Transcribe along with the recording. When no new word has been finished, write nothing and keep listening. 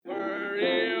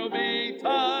he'll be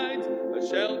tides, a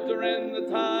shelter in the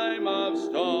time of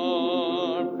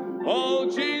storm. Oh,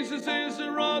 Jesus is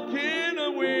a rock in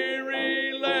a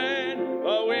weary land,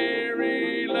 a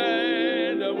weary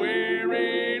land, a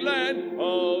weary land.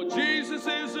 Oh, Jesus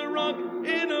is a rock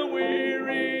in a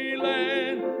weary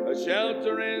land, a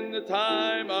shelter in the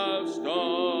time of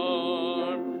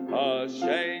storm. A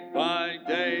shade by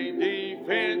day,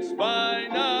 defense by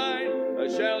night, a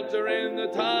shelter in the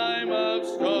time of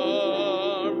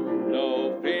storm.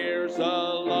 No fears,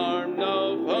 alarm,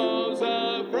 no foes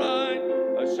affright,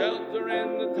 a shelter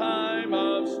in the time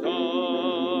of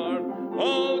storm.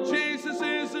 Oh, Jesus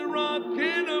is a rock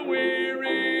in a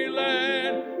weary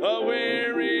land, a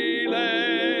weary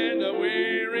land, a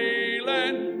weary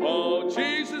land. Oh,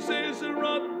 Jesus is a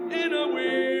rock in a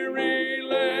weary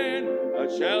land,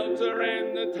 a shelter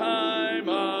in the time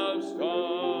of storm.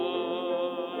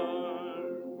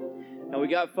 Now we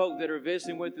got folk that are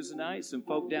visiting with us tonight, some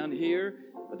folk down here.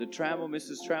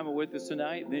 Mrs. Trammell with us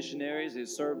tonight, missionaries that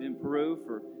served in Peru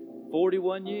for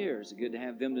 41 years. Good to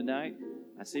have them tonight.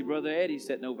 I see Brother Eddie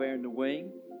sitting over there in the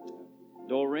wing.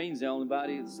 Doreen's the only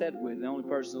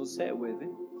person who'll sit with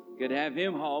him. Good to have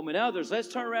him home. And others, let's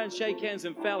turn around and shake hands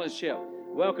in fellowship.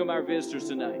 Welcome our visitors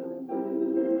tonight.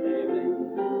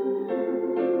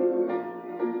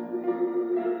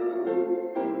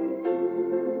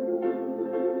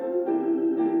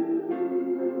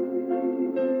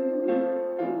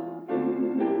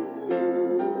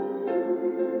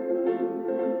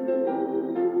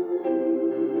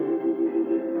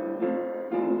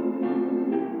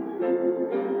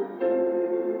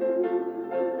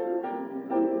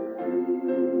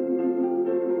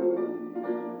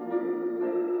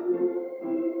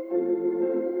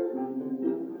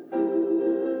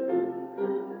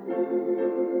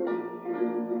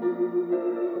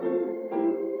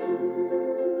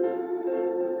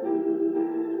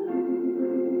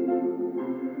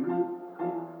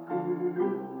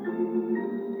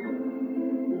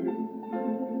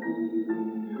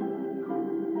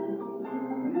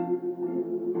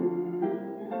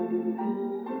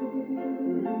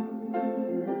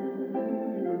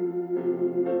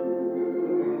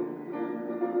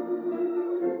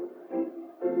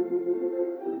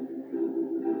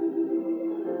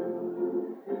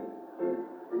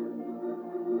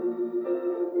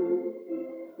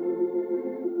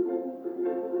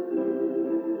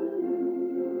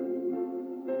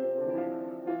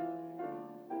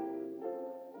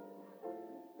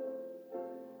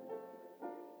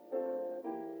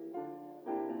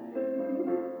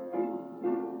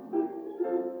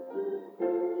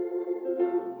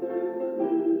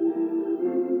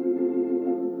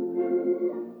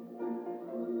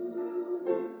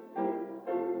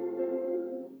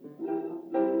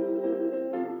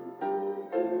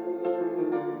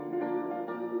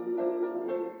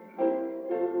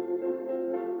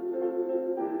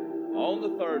 On the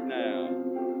third now.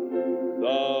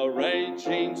 The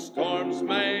raging storms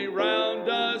may round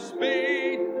us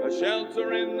beat, a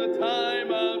shelter in the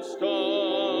time of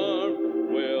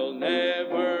storm. We'll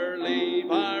never leave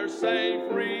our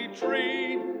safe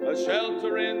retreat, a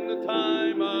shelter in the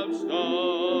time of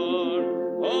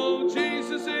storm. Oh,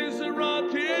 Jesus is a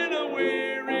rock in a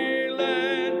weary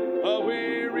land, a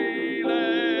weary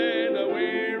land, a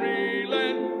weary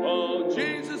land. Oh,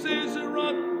 Jesus is a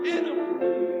rock in a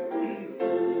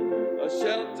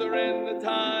shelter in the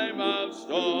time of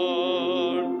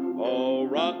storm. Oh,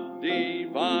 rock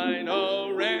divine,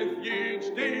 oh,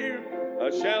 refuge dear, a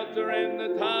shelter in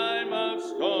the time of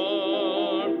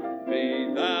storm.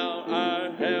 Be thou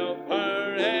our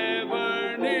helper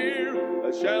ever near,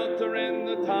 a shelter in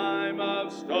the time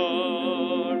of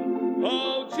storm.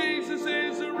 Oh, Jesus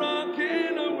is a rock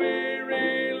in a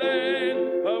weary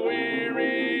land, a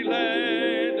weary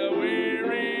land, a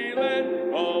weary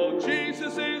land. Oh,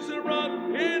 Jesus is a rock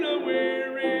in a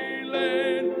weary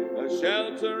land, a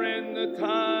shelter in the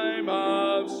time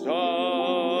of storm.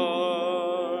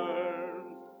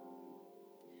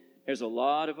 There's a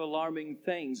lot of alarming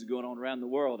things going on around the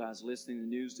world. I was listening to the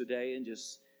news today and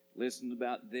just listening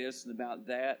about this and about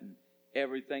that and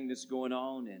everything that's going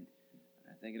on. And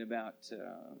I'm thinking about,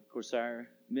 of course, our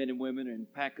men and women in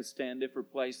Pakistan, different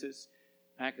places.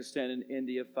 Pakistan and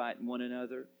India fighting one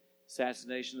another.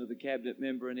 Assassination of the cabinet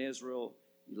member in Israel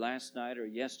last night or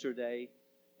yesterday.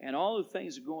 And all the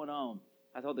things are going on.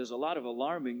 I thought there's a lot of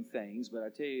alarming things, but I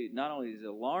tell you, not only is it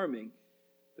alarming,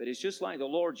 but it's just like the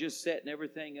Lord just setting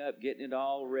everything up, getting it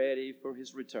all ready for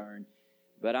His return.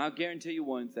 But I'll guarantee you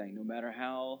one thing, no matter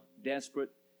how desperate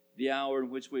the hour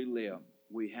in which we live,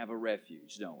 we have a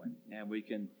refuge, don't we? And we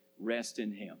can rest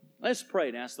in Him. Let's pray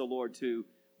and ask the Lord to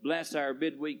bless our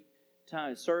midweek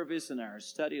time service and our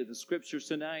study of the Scriptures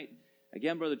tonight.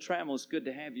 Again, Brother Trammell, it's good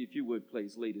to have you. If you would,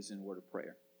 please lead us in a word of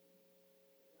prayer.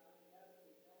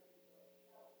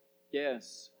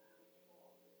 Yes.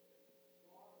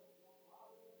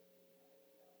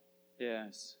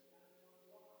 Yes.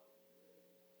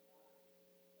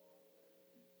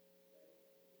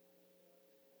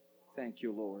 Thank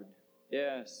you, Lord.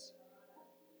 Yes.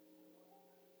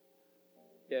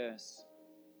 Yes.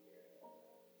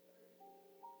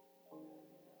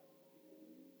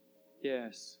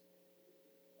 Yes.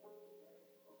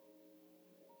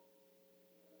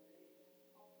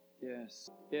 Yes.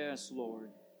 Yes, Lord.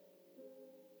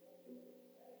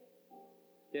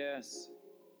 Yes.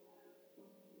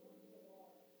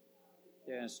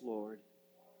 Yes, Lord.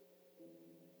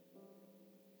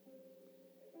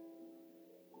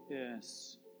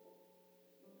 Yes.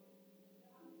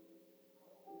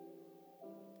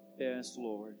 Yes,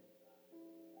 Lord.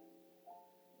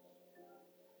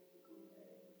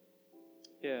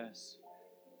 Yes.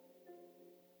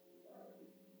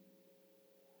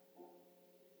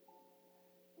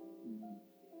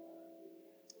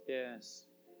 Yes.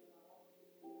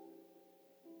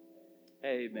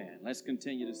 Amen. Let's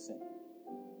continue to sing.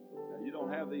 Now, you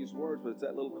don't have these words, but it's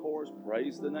that little chorus,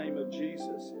 praise the name of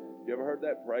Jesus. You ever heard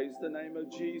that? Praise the name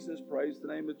of Jesus. Praise the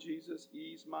name of Jesus.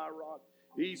 He's my rock.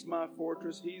 He's my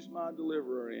fortress. He's my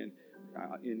deliverer. And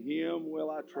in Him will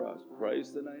I trust.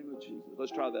 Praise the name of Jesus.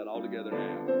 Let's try that all together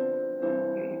now.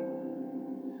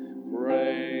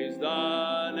 Praise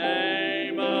the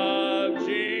name of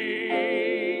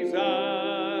Jesus.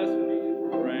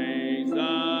 Praise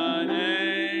the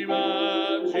name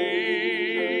of Jesus.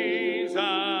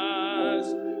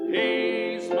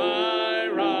 He's my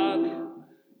rock.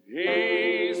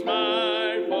 He's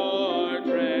my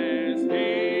fortress.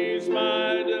 He's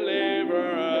my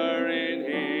deliverer. In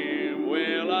Him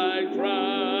will I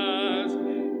trust.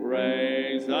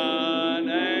 Praise the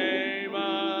name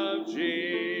of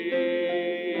Jesus.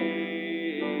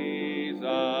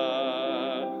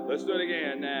 Let's do it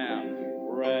again now.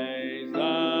 Praise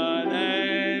the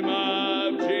name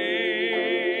of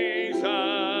Jesus.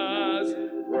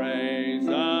 Praise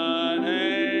the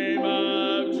name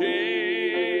of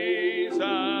Jesus.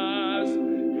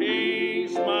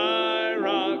 He's my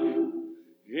rock.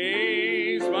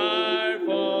 He's my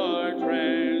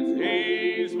fortress.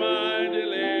 He's my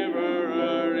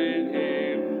deliverer. In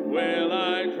Him will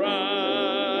I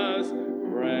trust.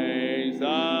 Praise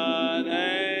the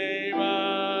name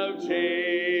of Jesus.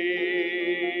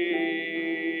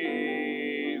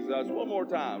 One more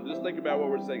time. Just think about what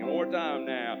we're singing. One more time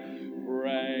now.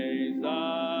 Praise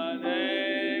the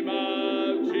name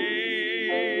of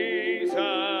Jesus.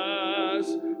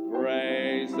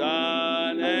 Praise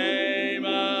the name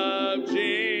of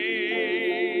Jesus.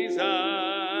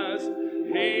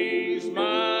 He's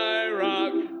my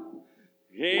rock.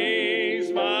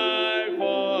 He's my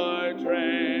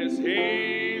fortress.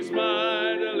 He's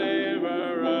my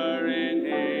deliverer. In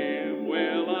Him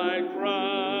will I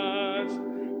trust.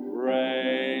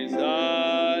 Praise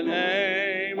the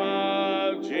name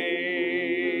of Jesus.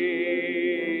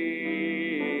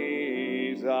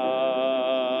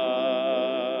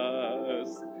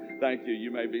 Thank you.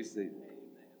 You may be seated.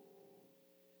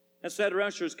 As said, our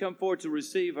ushers come forward to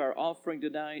receive our offering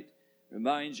tonight.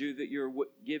 Remind you that your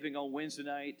giving on Wednesday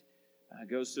night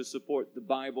goes to support the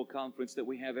Bible conference that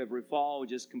we have every fall. We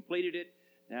just completed it.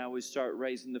 Now we start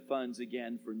raising the funds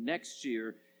again for next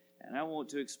year. And I want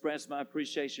to express my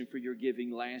appreciation for your giving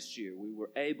last year. We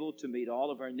were able to meet all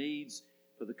of our needs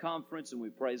for the conference, and we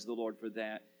praise the Lord for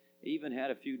that. Even had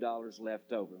a few dollars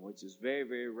left over, which is very,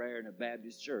 very rare in a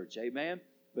Baptist church. Amen?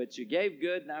 But you gave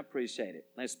good, and I appreciate it.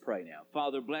 Let's pray now.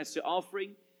 Father, bless the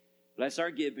offering. Bless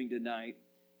our giving tonight.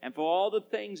 And for all the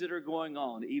things that are going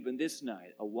on, even this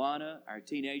night, Awana, our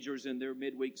teenagers in their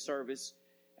midweek service,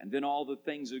 and then all the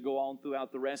things that go on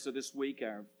throughout the rest of this week,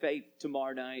 our faith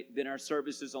tomorrow night, then our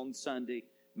services on Sunday,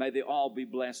 may they all be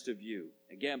blessed of you.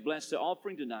 Again, bless the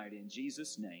offering tonight in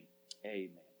Jesus' name.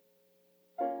 Amen.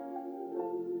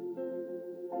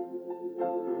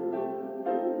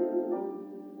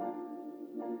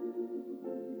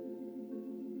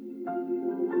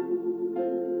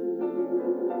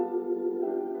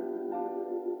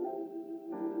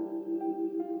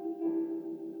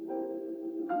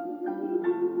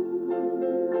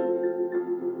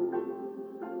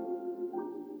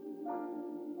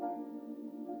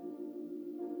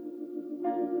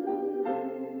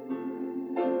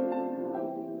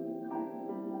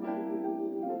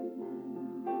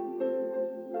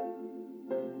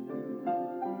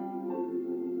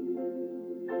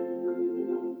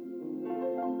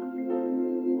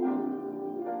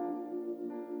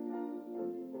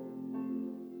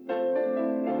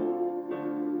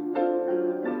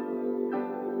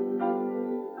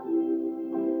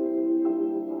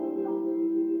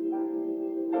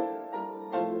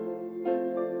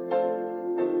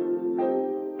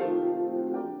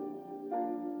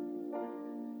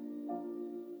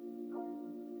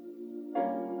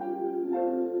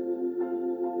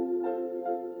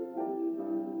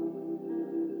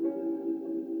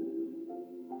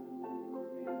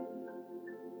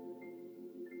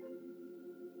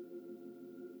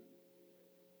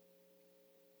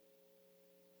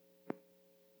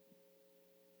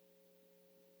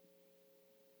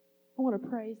 I want to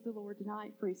praise the Lord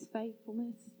tonight for His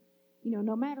faithfulness. You know,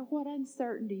 no matter what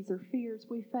uncertainties or fears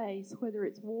we face, whether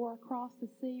it's war across the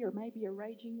sea or maybe a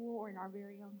raging war in our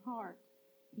very own heart,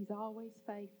 He's always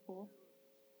faithful.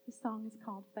 This song is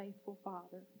called Faithful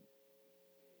Father.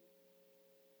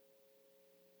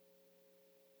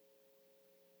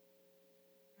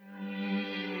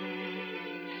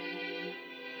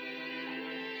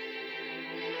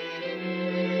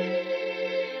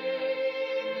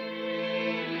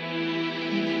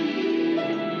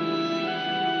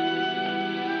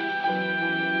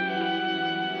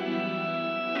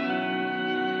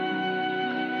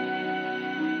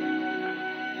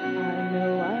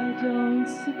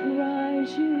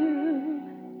 Surprise you,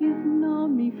 you've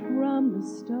known me from the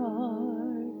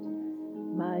start.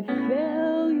 My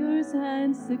failures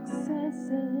and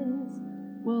successes,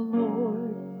 well,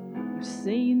 Lord, you've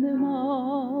seen them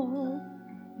all.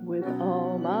 With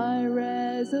all my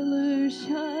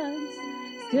resolutions,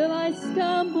 still I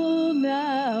stumble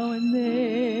now and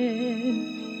then.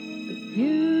 But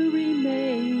you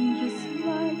remain just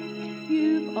like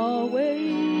you've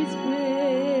always been.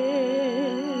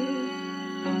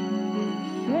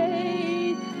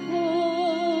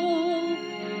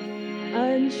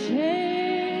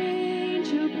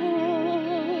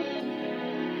 Unchangeable,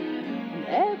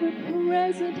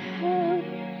 ever-present help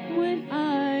when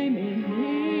I'm in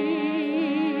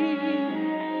need.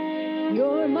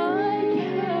 You're my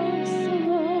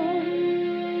counselor,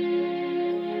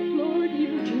 Lord,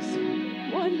 you're just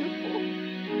wonderful.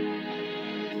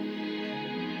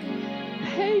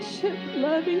 Patient,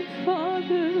 loving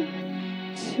Father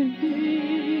to me.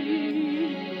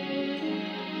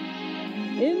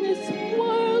 In this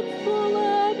world full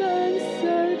of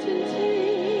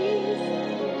uncertainties,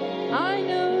 I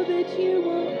know that you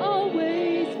will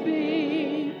always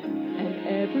be an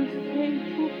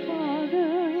ever-faithful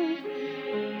Father,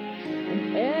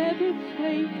 an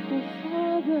ever-faithful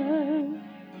Father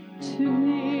to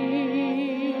me.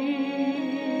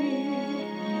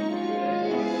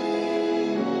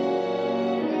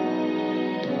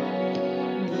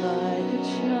 Like a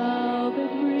child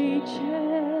that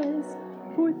reaches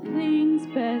for things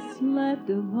best left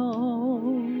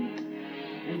alone,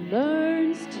 and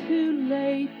learns too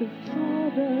late the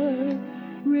Father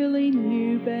really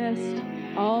knew best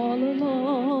all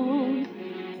along.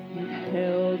 You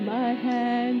held my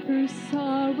hand through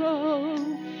sorrow,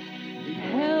 you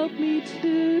helped me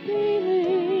to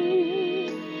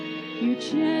believe. You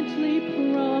gently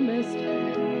promised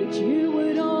that you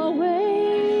would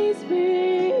always be.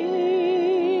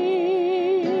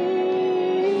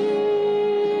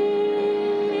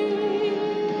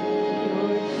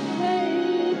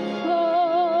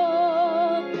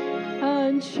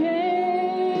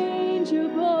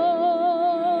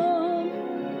 Unchangeable,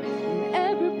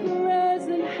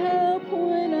 ever-present help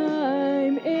when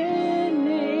I'm in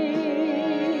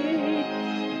need.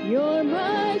 You're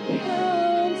my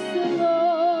counselor,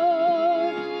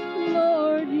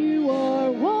 Lord, you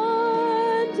are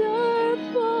wonderful,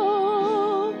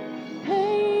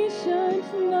 patient,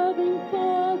 loving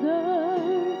Father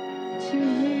to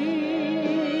me.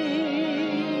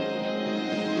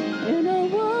 In a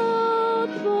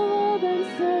world full of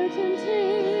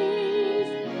uncertainties,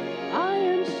 I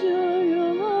am sure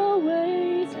you'll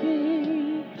always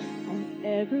be an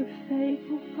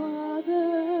ever-faithful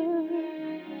Father,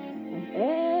 an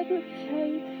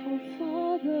ever-faithful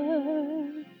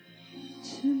Father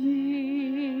to me.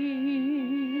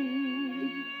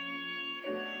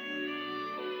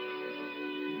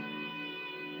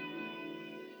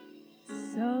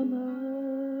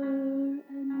 Summer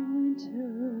and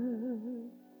winter,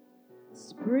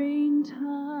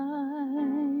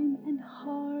 springtime and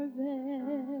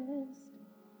harvest,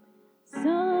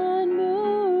 sun,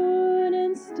 moon,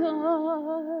 and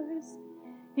stars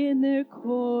in their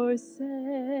courses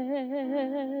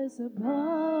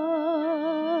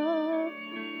above,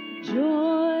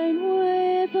 join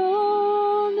with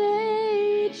all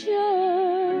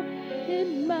nature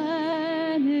in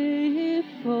manifold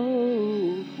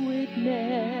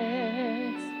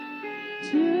witness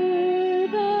to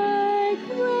thy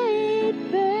great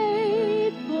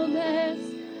faithfulness,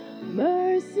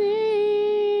 mercy,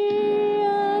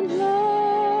 and love.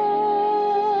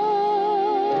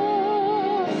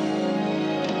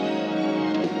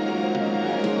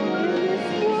 In this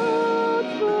world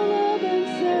full of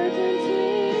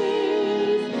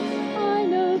uncertainties, I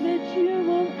know that you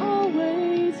will always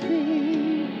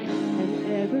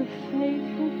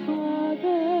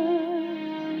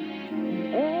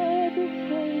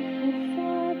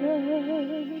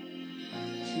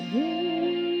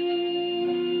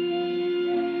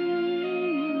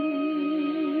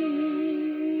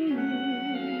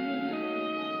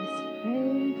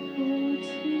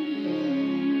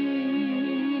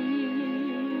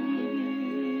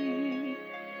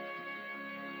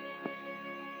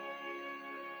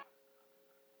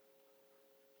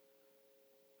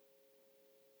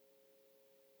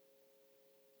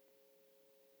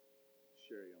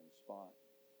Sherry on the spot.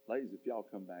 Ladies, if y'all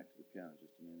come back to the piano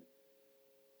just a minute.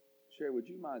 Sherry, would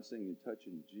you mind singing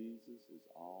Touching Jesus is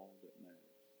All That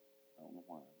Matters? I don't know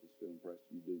why. I just feel impressed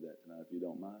if you do that tonight, if you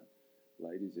don't mind.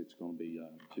 Ladies, it's going to be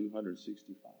 265.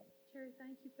 Sherry,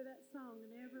 thank you for that song,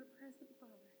 An Ever-Present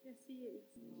Father. Yes, He is.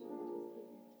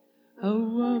 A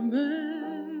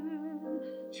woman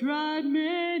tried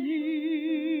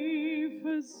many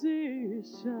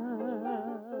physicians,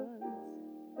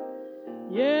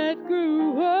 yet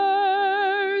grew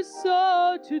worse.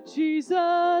 So to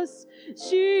Jesus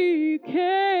she came,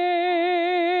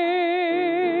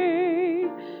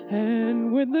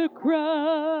 and when the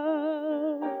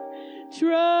crowd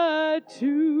tried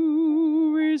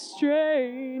to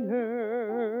restrain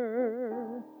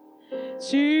her,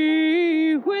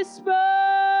 she whispered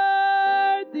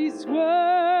these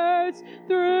words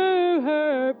through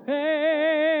her pain.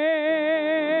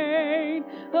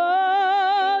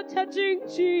 Oh, touching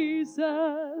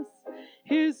Jesus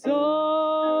is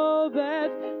all that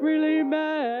really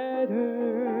matters.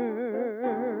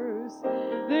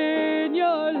 Then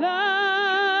your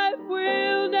life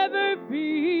will never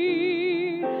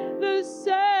be the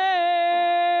same.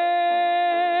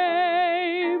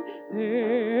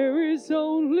 There is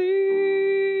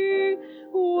only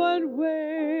one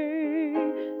way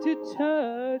to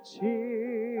touch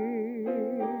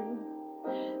Him.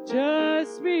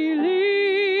 Just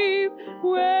believe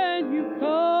when you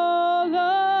call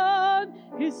on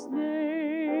His name.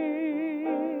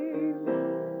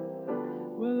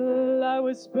 Well, I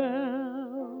was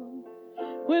bound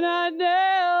when I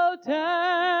knelt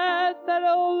at that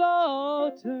old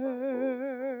altar,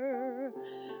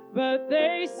 but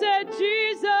they said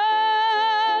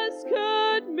Jesus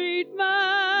could meet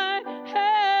my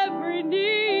every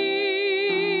need.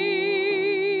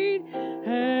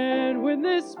 And when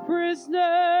this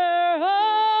prisoner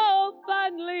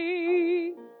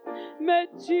finally met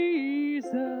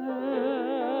Jesus,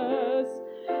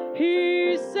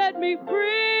 He set me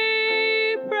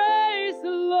free. Praise the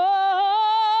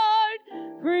Lord,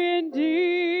 free indeed.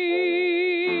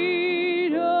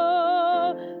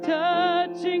 Oh,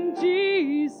 touching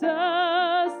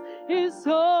Jesus is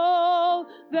all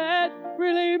that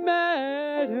really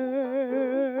matters.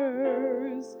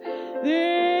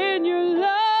 Then your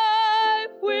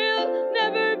life will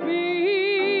never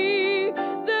be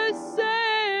the same.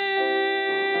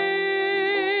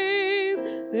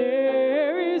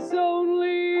 There is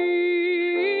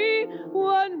only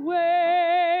one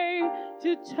way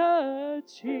to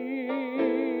touch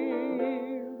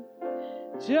Him.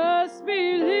 Just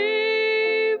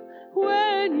believe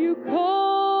when you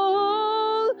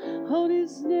call on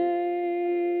His name.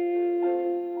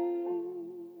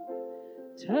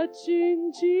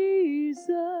 Touching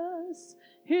Jesus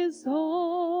is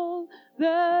all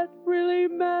that really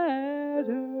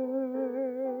matters.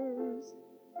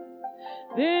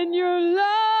 Then your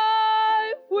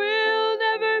life will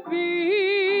never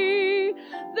be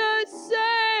the same.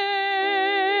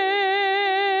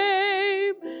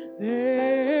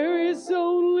 There is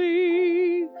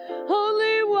only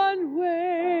one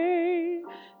way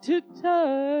to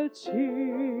touch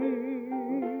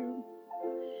Him.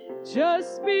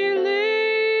 Just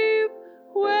believe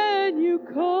when you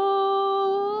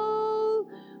call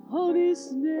on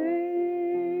His name.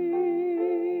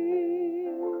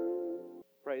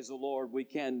 Praise the Lord, we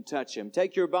can touch Him.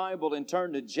 Take your Bible and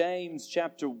turn to James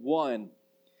chapter 1.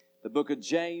 The book of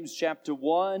James chapter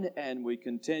 1, and we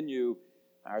continue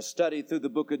our study through the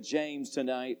book of James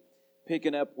tonight,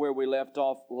 picking up where we left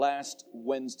off last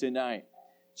Wednesday night.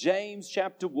 James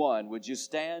chapter 1, would you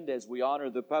stand as we honor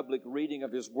the public reading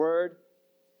of His Word?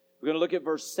 We're going to look at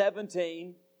verse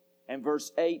 17 and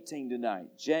verse 18 tonight.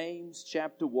 James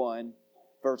chapter 1,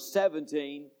 verse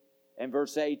 17 and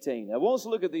verse 18. I want us to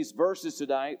look at these verses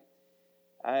tonight,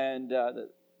 and the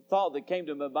thought that came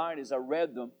to my mind as I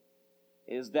read them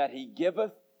is that He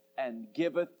giveth and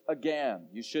giveth again.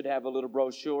 You should have a little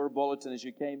brochure bulletin as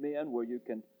you came in where you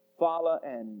can follow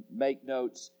and make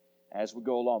notes as we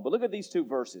go along. But look at these two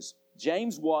verses.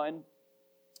 James 1,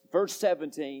 verse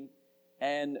 17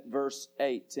 and verse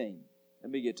 18. Let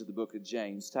me get to the book of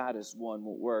James. Titus 1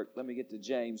 won't work. Let me get to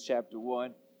James chapter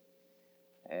 1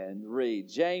 and read.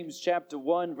 James chapter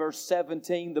 1, verse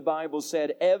 17, the Bible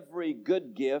said, "Every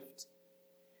good gift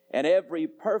and every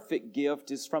perfect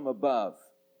gift is from above,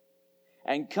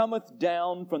 and cometh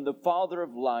down from the Father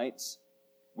of lights,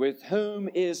 with whom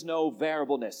is no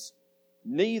variableness,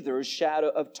 neither shadow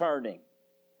of turning.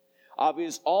 Of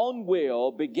His own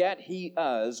will begat He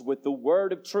us with the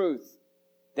word of truth,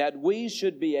 that we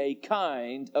should be a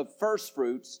kind of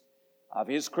firstfruits of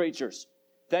His creatures."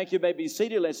 Thank you. You may be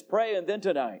seated. Let's pray, and then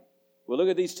tonight We'll look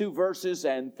at these two verses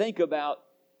and think about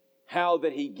how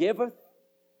that He giveth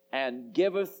and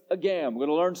giveth again. We're going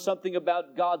to learn something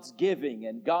about God's giving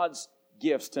and God's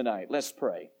gifts tonight. Let's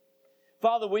pray.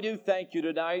 Father, we do thank You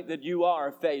tonight that You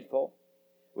are faithful.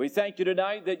 We thank You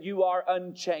tonight that You are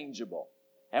unchangeable.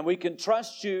 And we can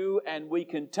trust You and we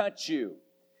can touch You,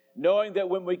 knowing that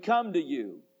when we come to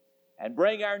You and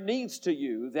bring our needs to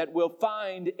You, that we'll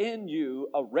find in You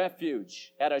a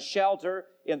refuge and a shelter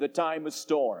in the time of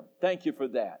storm. Thank You for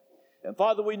that. And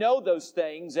Father, we know those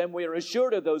things and we are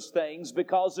assured of those things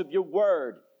because of Your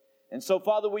Word. And so,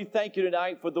 Father, we thank You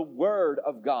tonight for the Word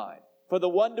of God, for the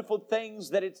wonderful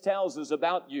things that it tells us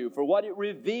about You, for what it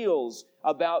reveals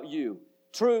about You,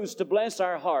 truths to bless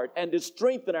our heart and to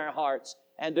strengthen our hearts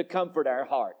and to comfort our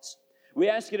hearts. We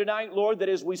ask You tonight, Lord, that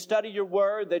as we study Your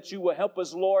Word, that You will help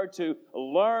us, Lord, to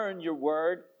learn Your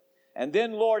Word. And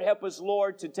then, Lord, help us,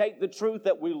 Lord, to take the truth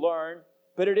that we learn,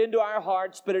 put it into our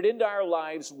hearts, put it into our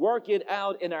lives, work it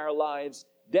out in our lives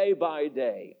day by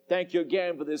day. Thank You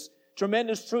again for this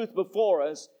tremendous truth before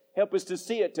us. Help us to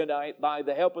see it tonight by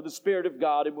the help of the Spirit of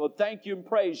God. And we'll thank You and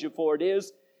praise You for it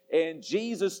is. In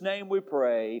Jesus' name we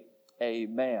pray.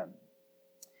 Amen.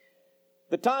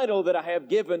 The title that I have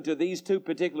given to these two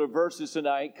particular verses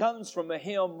tonight comes from a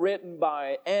hymn written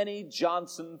by Annie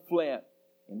Johnson Flint,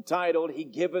 entitled, He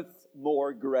Giveth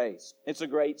More Grace. It's a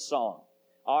great song.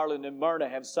 Arlen and Myrna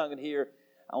have sung it here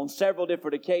on several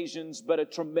different occasions, but a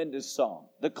tremendous song.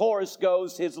 The chorus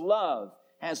goes, His love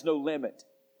has no limit.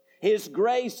 His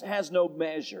grace has no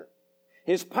measure.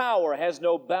 His power has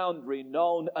no boundary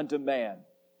known unto man.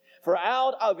 For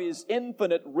out of His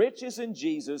infinite riches in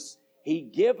Jesus, He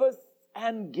giveth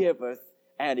and giveth,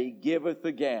 and He giveth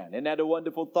again. Isn't that a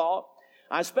wonderful thought?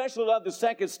 I especially love the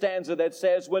second stanza that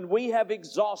says, when we have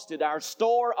exhausted our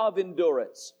store of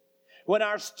endurance, when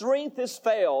our strength is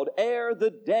failed, ere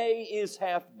the day is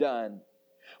half done,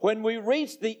 when we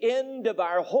reach the end of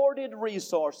our hoarded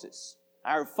resources,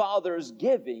 our Father's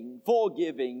giving,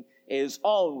 forgiving, is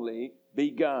only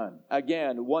begun.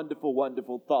 Again, wonderful,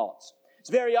 wonderful thoughts. It's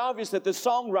very obvious that the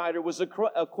songwriter was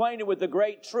acquainted with the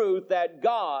great truth that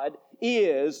God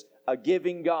is a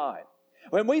giving God.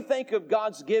 When we think of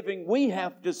God's giving, we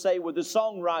have to say with the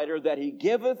songwriter that He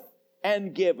giveth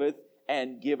and giveth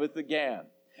and giveth again.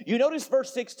 You notice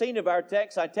verse 16 of our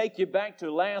text. I take you back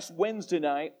to last Wednesday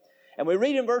night. And we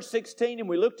read in verse 16, and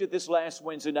we looked at this last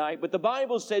Wednesday night, but the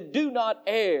Bible said, do not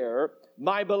err,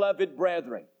 my beloved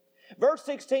brethren. Verse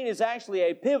 16 is actually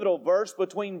a pivotal verse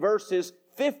between verses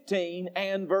 15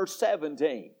 and verse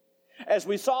 17. As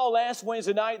we saw last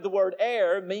Wednesday night, the word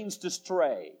err means to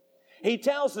stray. He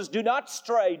tells us, do not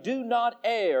stray, do not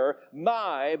err,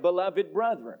 my beloved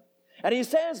brethren. And he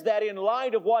says that in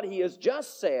light of what he has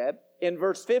just said in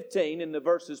verse 15, in the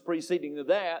verses preceding to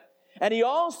that, and he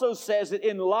also says it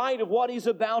in light of what he's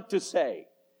about to say.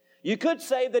 You could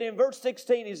say that in verse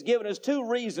 16 he's given us two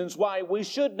reasons why we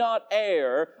should not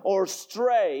err or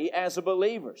stray as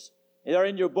believers. They're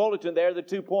in your bulletin there, the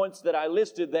 2 points that I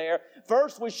listed there.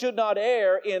 First, we should not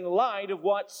err in light of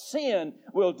what sin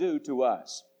will do to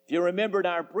us. If you remember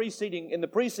in the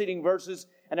preceding verses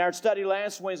in our study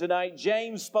last Wednesday night,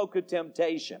 James spoke of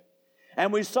temptation.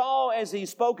 And we saw as he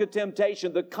spoke of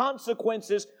temptation the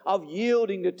consequences of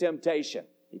yielding to temptation.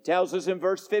 He tells us in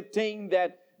verse 15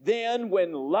 that then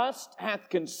when lust hath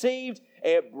conceived,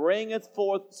 it bringeth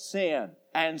forth sin.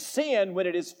 And sin, when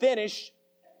it is finished,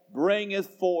 bringeth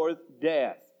forth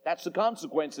death. That's the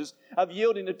consequences of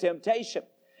yielding to temptation.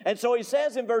 And so he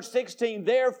says in verse 16,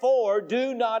 therefore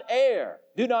do not err,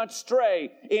 do not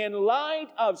stray. In light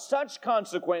of such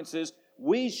consequences,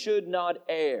 we should not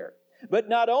err. But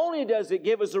not only does it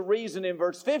give us a reason in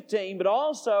verse 15, but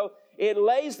also it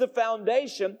lays the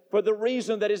foundation for the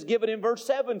reason that is given in verse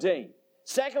 17.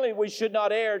 Secondly, we should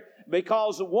not err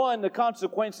because, one, the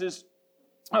consequences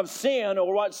of sin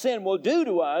or what sin will do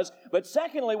to us. But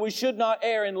secondly, we should not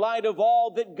err in light of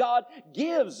all that God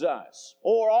gives us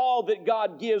or all that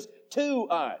God gives to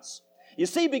us. You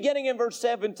see, beginning in verse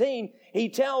 17, he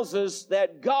tells us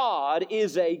that God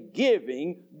is a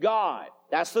giving God.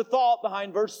 That's the thought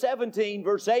behind verse 17,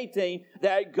 verse 18,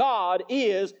 that God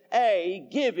is a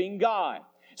giving God.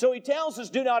 So he tells us,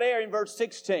 do not err in verse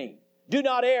 16. Do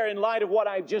not err in light of what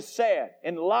I've just said,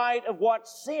 in light of what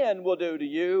sin will do to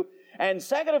you. And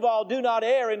second of all, do not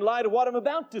err in light of what I'm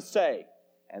about to say.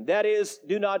 And that is,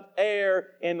 do not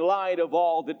err in light of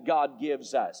all that God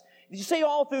gives us. You see,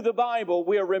 all through the Bible,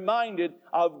 we are reminded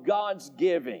of God's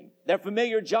giving. They're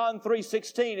familiar, John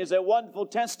 3:16 is a wonderful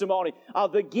testimony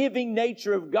of the giving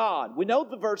nature of God. We know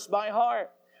the verse by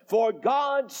heart. For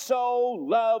God so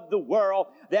loved the world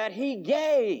that He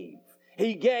gave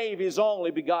He gave His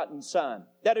only begotten Son,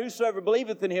 that whosoever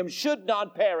believeth in Him should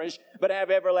not perish, but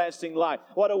have everlasting life.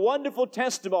 What a wonderful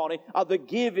testimony of the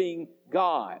giving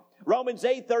God. Romans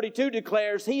 8:32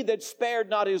 declares, He that spared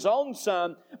not His own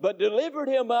Son, but delivered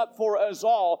Him up for us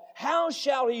all, how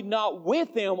shall He not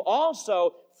with Him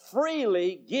also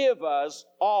freely give us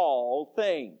all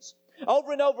things?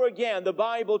 Over and over again, the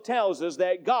Bible tells us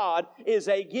that God is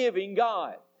a giving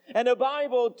God. And the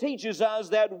Bible teaches us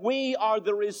that we are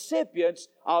the recipients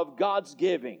of God's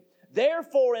giving.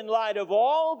 Therefore, in light of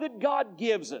all that God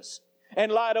gives us, in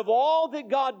light of all that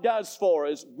God does for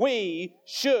us, we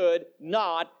should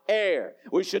not err.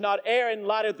 We should not err in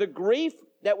light of the grief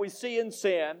that we see in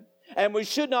sin, and we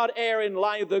should not err in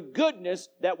light of the goodness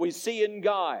that we see in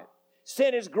God.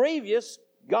 Sin is grievous,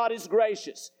 God is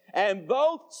gracious, and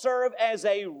both serve as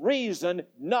a reason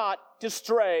not to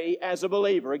stray as a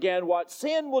believer. Again, what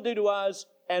sin will do to us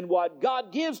and what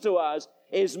God gives to us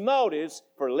is motives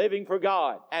for living for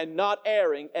God and not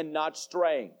erring and not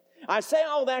straying. I say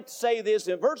all that to say this.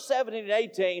 In verse 17 and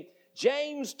 18,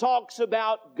 James talks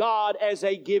about God as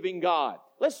a giving God.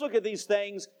 Let's look at these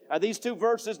things, these two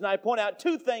verses, and I point out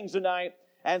two things tonight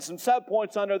and some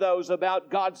subpoints under those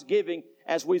about God's giving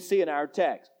as we see in our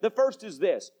text. The first is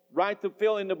this. Write the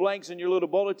fill in the blanks in your little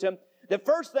bulletin. The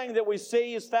first thing that we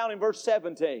see is found in verse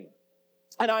 17.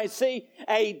 And I see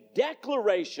a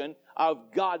declaration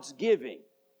of God's giving.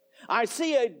 I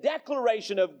see a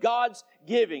declaration of God's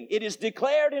giving. It is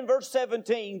declared in verse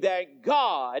 17 that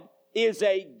God is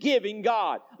a giving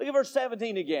God. Look at verse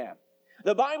 17 again.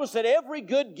 The Bible said, every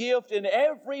good gift and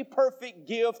every perfect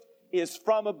gift is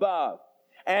from above,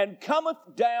 and cometh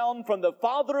down from the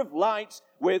Father of lights,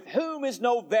 with whom is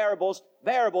no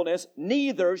variableness,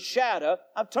 neither shadow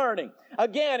of turning.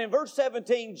 Again, in verse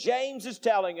 17, James is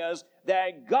telling us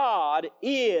that God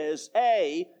is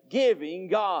a giving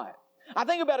God. I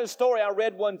think about a story I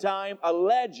read one time, a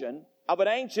legend of an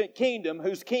ancient kingdom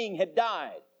whose king had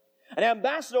died. And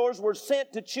ambassadors were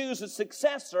sent to choose a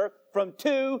successor from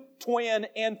two twin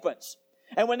infants.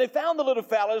 And when they found the little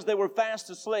fellows, they were fast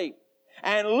asleep.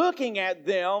 And looking at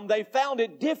them, they found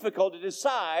it difficult to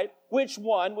decide which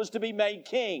one was to be made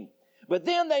king. But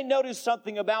then they noticed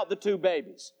something about the two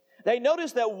babies. They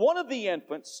noticed that one of the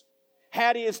infants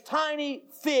had his tiny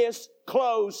fist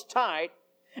closed tight,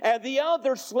 and the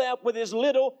other slept with his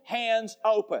little hands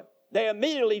open. They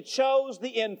immediately chose the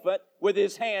infant with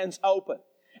his hands open.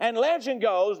 And legend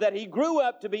goes that he grew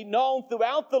up to be known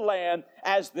throughout the land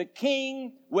as the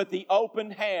king with the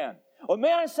open hand. Well,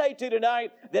 may I say to you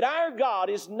tonight that our God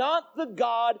is not the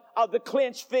God of the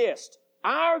clenched fist.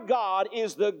 Our God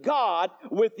is the God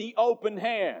with the open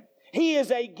hand. He is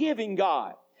a giving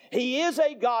God. He is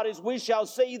a God, as we shall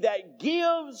see, that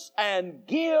gives and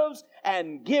gives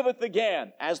and giveth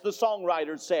again, as the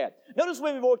songwriter said. Notice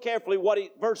with me more carefully what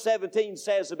verse 17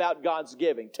 says about God's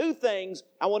giving. Two things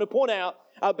I want to point out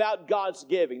about God's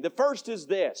giving. The first is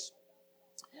this.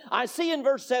 I see in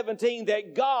verse 17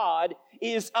 that God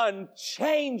is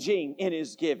unchanging in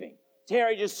His giving.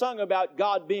 Terry just sung about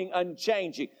God being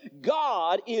unchanging.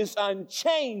 God is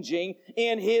unchanging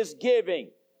in His giving.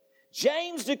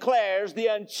 James declares the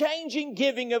unchanging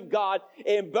giving of God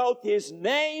in both His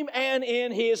name and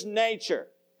in His nature.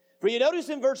 For you notice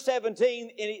in verse 17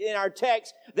 in our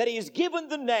text that He is given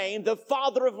the name, the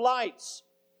Father of lights.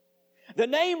 The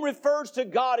name refers to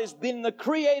God as being the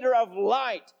creator of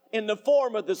light in the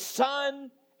form of the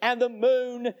sun and the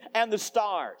moon and the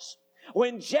stars.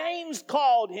 When James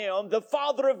called Him the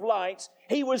Father of lights,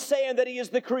 he was saying that He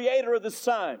is the creator of the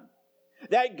sun,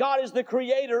 that God is the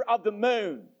creator of the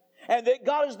moon, and that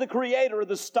God is the creator of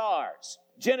the stars.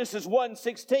 Genesis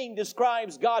 1:16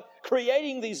 describes God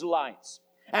creating these lights.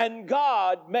 And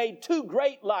God made two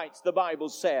great lights, the Bible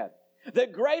said. The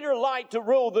greater light to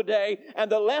rule the day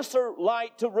and the lesser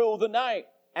light to rule the night.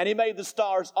 And He made the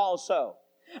stars also.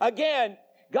 Again,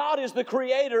 God is the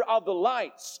creator of the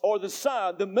lights, or the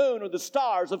sun, the moon, or the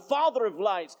stars, the Father of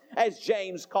lights, as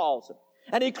James calls Him.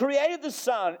 And He created the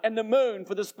sun and the moon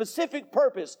for the specific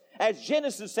purpose, as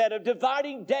Genesis said, of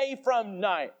dividing day from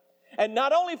night. And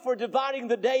not only for dividing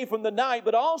the day from the night,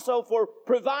 but also for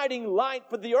providing light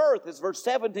for the earth, as verse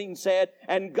 17 said,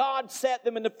 and God set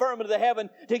them in the firmament of the heaven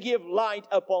to give light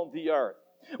upon the earth.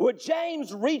 Well,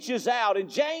 James reaches out, and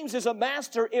James is a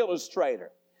master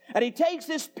illustrator. And he takes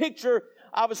this picture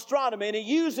of astronomy and he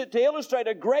uses it to illustrate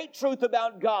a great truth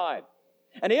about God.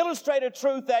 And illustrate a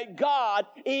truth that God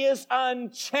is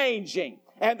unchanging.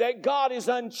 And that God is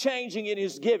unchanging in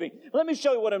His giving. Let me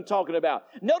show you what I'm talking about.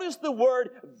 Notice the word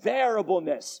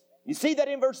variableness. You see that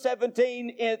in verse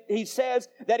 17, he says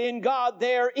that in God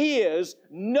there is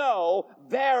no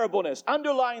variableness.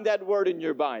 Underline that word in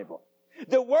your Bible.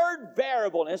 The word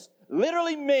variableness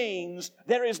literally means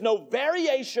there is no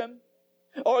variation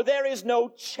or there is no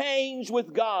change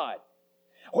with God.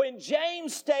 When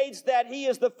James states that He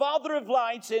is the Father of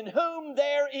lights in whom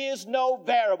there is no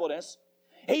variableness,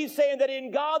 he's saying that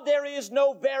in God there is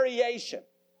no variation.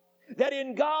 That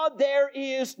in God there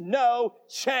is no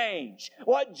change.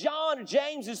 What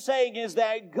James is saying is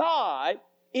that God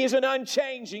is an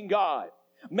unchanging God.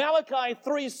 Malachi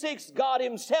 3:6, God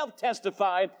Himself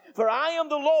testified, "For I am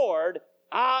the Lord,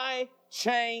 I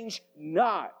change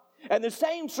not." And the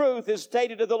same truth is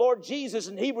stated of the Lord Jesus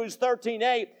in Hebrews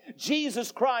 13:8.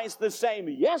 Jesus Christ the same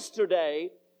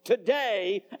yesterday,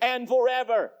 today, and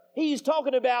forever. He's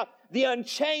talking about the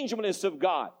unchangeableness of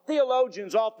God.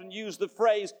 Theologians often use the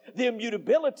phrase, the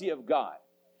immutability of God.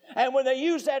 And when they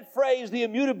use that phrase, the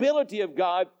immutability of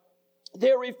God,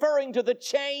 they're referring to the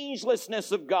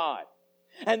changelessness of God.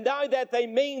 And by that they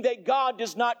mean that God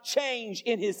does not change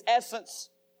in His essence.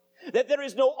 That there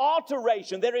is no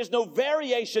alteration, there is no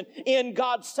variation in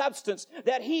God's substance.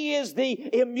 That He is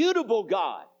the immutable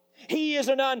God. He is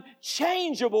an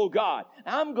unchangeable God.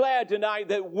 I'm glad tonight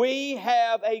that we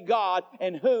have a God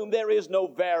in whom there is no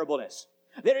variableness.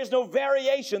 There is no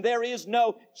variation. There is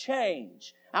no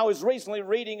change. I was recently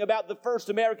reading about the first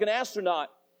American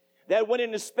astronaut that went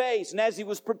into space. And as he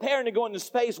was preparing to go into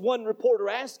space, one reporter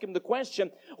asked him the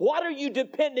question, "What are you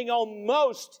depending on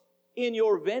most in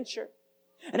your venture?"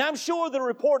 And I'm sure the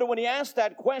reporter, when he asked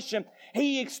that question,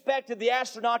 he expected the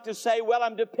astronaut to say, "Well,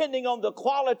 I'm depending on the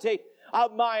quality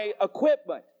of my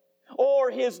equipment, or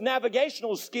his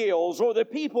navigational skills, or the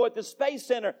people at the Space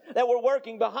Center that were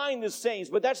working behind the scenes."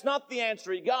 But that's not the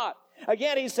answer he got.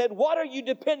 Again, he said, "What are you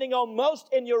depending on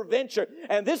most in your venture?"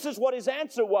 And this is what his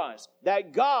answer was,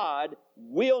 that God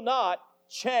will not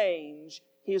change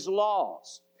His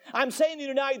laws. I'm saying to you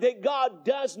tonight that God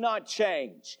does not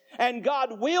change. And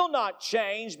God will not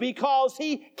change because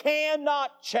He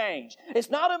cannot change. It's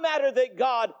not a matter that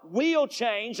God will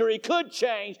change or He could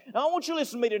change. Now, I want you to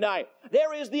listen to me tonight.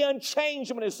 There is the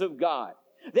unchangeableness of God.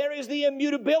 There is the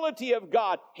immutability of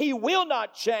God. He will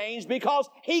not change because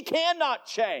He cannot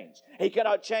change. He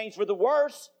cannot change for the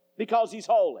worse because He's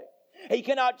holy. He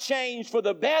cannot change for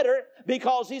the better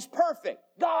because He's perfect.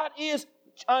 God is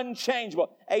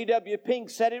unchangeable. A.W. Pink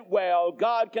said it well.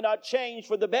 God cannot change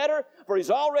for the better, for He's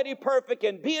already perfect,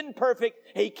 and being perfect,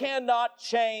 He cannot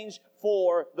change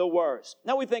for the worse.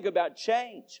 Now we think about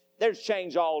change. There's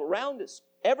change all around us.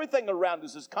 Everything around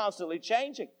us is constantly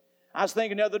changing. I was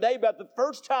thinking the other day about the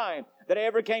first time that I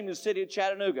ever came to the city of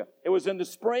Chattanooga. It was in the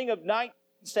spring of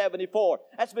 1974.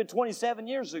 That's been 27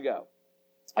 years ago.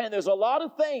 And there's a lot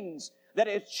of things that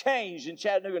has changed in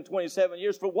Chattanooga in 27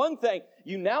 years. For one thing,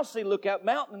 you now see Lookout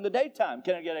Mountain in the daytime.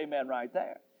 Can I get amen right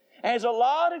there? And there's a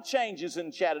lot of changes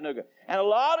in Chattanooga and a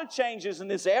lot of changes in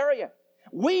this area.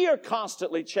 We are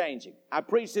constantly changing. I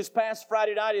preached this past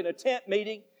Friday night in a tent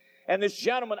meeting, and this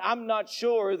gentleman, I'm not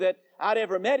sure that I'd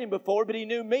ever met him before, but he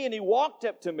knew me, and he walked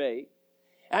up to me,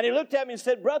 and he looked at me and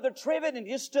said, "Brother Trivette," and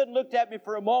he just stood and looked at me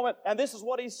for a moment, and this is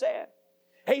what he said.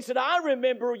 He said, "I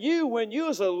remember you when you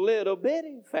was a little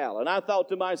bitty fella." And I thought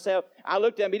to myself, I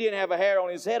looked at him, he didn't have a hair on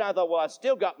his head. I thought, well, I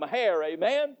still got my hair,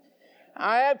 amen.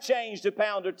 I have changed a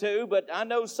pound or two, but I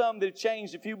know some that have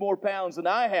changed a few more pounds than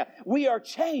I have. We are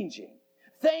changing.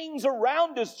 Things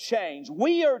around us change.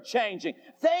 We are changing.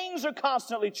 Things are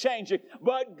constantly changing.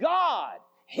 But God,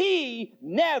 He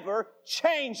never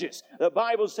changes. The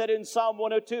Bible said in Psalm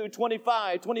 102,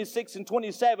 25, 26, and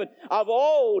 27, "Of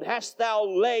old hast thou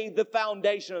laid the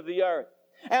foundation of the earth,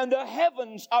 and the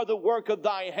heavens are the work of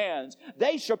thy hands.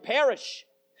 They shall perish,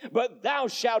 but thou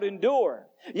shalt endure.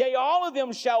 Yea, all of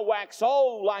them shall wax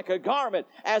old like a garment.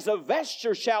 As a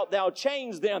vesture shalt thou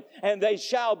change them, and they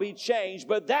shall be changed.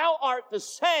 But thou art the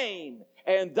same,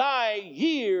 and thy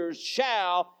years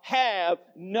shall have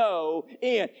no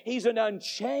end." He's an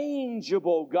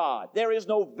unchangeable God. There is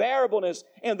no variableness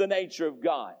in the nature of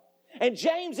God. And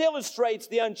James illustrates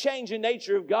the unchanging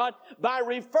nature of God by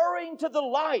referring to the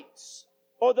lights,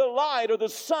 or the light, or the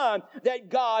sun that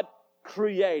God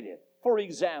created. For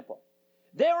example,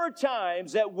 there are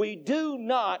times that we do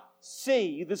not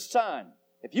see the sun.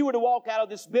 If you were to walk out of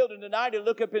this building tonight and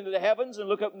look up into the heavens and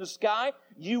look up in the sky,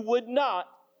 you would not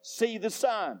see the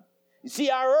sun. You see,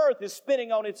 our earth is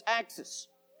spinning on its axis.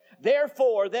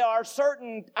 Therefore, there are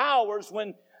certain hours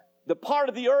when the part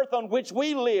of the earth on which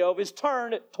we live is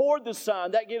turned toward the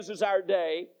sun. That gives us our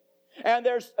day. And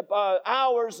there's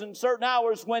hours and certain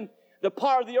hours when the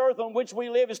part of the earth on which we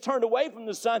live is turned away from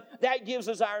the sun. That gives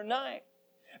us our night.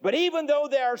 But even though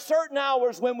there are certain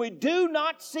hours when we do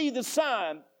not see the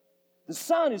sun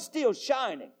is still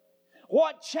shining.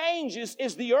 What changes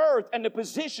is the earth and the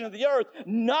position of the earth,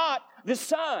 not the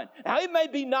sun. Now, it may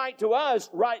be night to us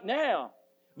right now,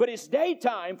 but it's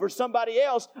daytime for somebody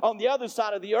else on the other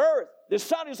side of the earth. The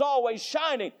sun is always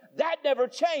shining. That never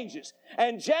changes.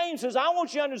 And James says, I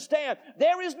want you to understand,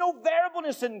 there is no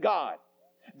variableness in God.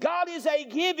 God is a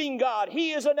giving God.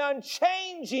 He is an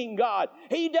unchanging God.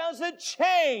 He doesn't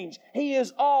change. He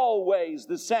is always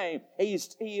the same. He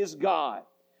is God.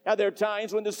 Now, there are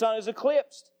times when the sun is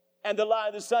eclipsed and the light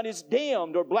of the sun is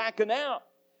dimmed or blackened out.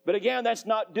 But again, that's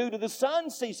not due to the sun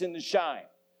ceasing to shine.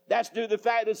 That's due to the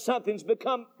fact that something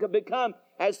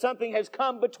has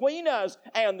come between us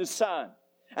and the sun.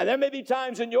 And there may be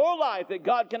times in your life that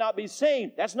God cannot be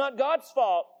seen. That's not God's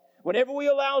fault. Whenever we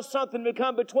allow something to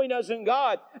come between us and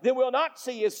God, then we'll not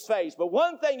see His face. But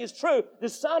one thing is true, the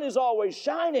sun is always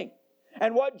shining.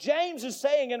 And what James is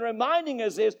saying and reminding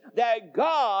us is that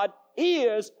God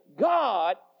is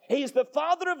God. He's the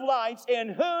Father of lights in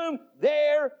whom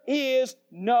there is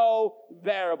no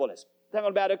variableness. Talking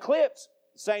about eclipse.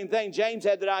 Same thing, James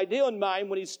had that idea in mind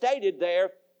when he stated there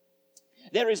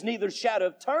is neither shadow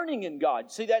of turning in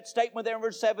God. See that statement there in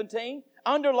verse 17?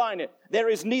 Underline it. There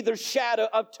is neither shadow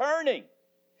of turning.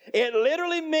 It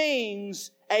literally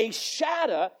means a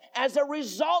shadow as a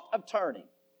result of turning.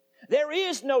 There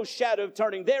is no shadow of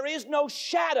turning. There is no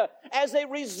shadow as a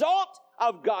result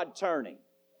of God turning.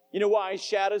 You know why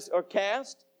shadows are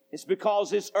cast? It's because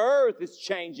this earth is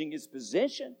changing its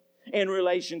position in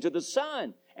relation to the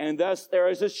sun. And thus there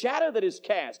is a shadow that is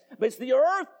cast. But it's the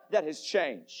earth that has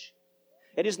changed.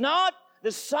 It is not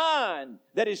the sun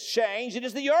that has changed. It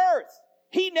is the earth.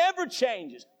 He never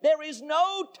changes. There is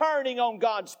no turning on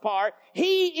God's part.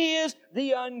 He is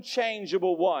the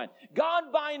unchangeable one.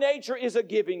 God by nature is a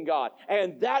giving God.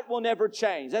 And that will never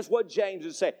change. That's what James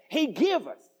is saying. He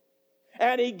giveth.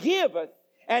 And He giveth.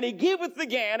 And He giveth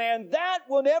again. And that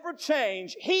will never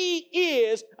change. He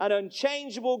is an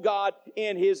unchangeable God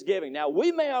in His giving. Now,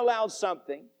 we may allow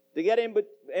something to get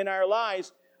in our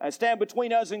lives and stand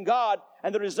between us and God.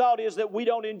 And the result is that we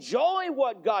don't enjoy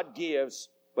what God gives.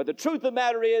 But the truth of the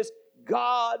matter is,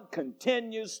 God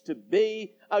continues to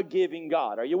be a giving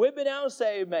God. Are you with me now?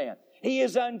 Say amen. He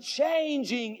is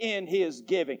unchanging in His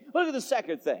giving. Look at the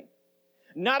second thing.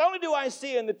 Not only do I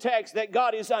see in the text that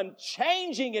God is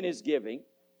unchanging in His giving,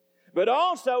 but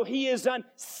also He is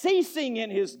unceasing in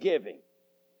His giving.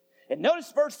 And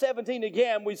notice verse 17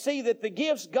 again, we see that the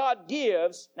gifts God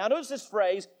gives, now notice this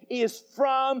phrase, is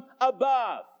from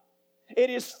above. It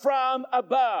is from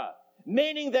above.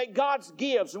 Meaning that God's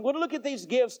gifts, and we'll look at these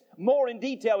gifts more in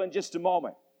detail in just a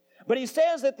moment. But he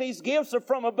says that these gifts are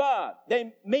from above,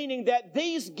 meaning that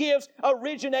these gifts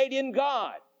originate in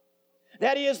God.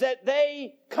 That is, that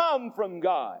they come from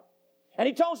God. And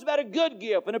he talks about a good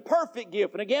gift and a perfect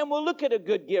gift. And again, we'll look at a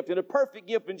good gift and a perfect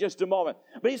gift in just a moment.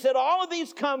 But he said all of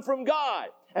these come from God.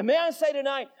 And may I say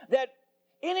tonight that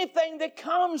anything that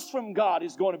comes from God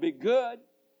is going to be good.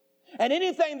 And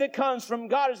anything that comes from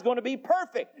God is going to be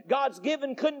perfect. God's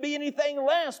given couldn't be anything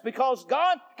less because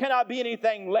God cannot be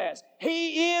anything less.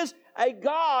 He is a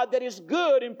God that is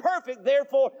good and perfect.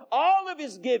 Therefore, all of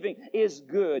His giving is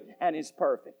good and is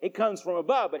perfect. It comes from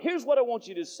above. But here's what I want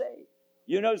you to see.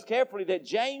 You notice carefully that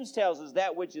James tells us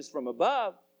that which is from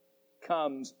above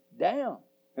comes down.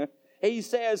 He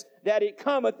says that it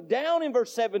cometh down in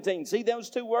verse 17. See those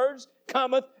two words?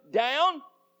 Cometh down.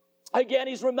 Again,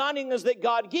 he's reminding us that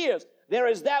God gives. There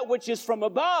is that which is from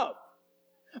above.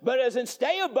 But it doesn't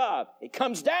stay above. It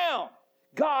comes down.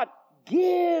 God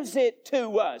gives it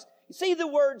to us. You see the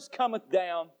words cometh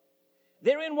down?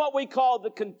 They're in what we call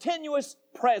the continuous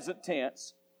present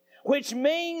tense, which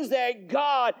means that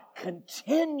God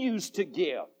continues to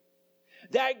give.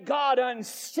 That God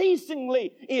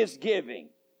unceasingly is giving.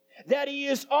 That He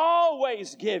is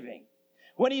always giving.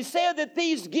 When He said that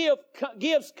these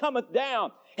gifts cometh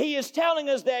down, He is telling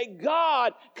us that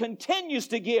God continues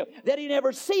to give, that He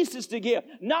never ceases to give,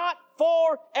 not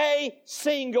for a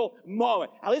single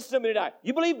moment. Now listen to me tonight.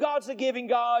 You believe God's a giving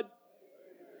God?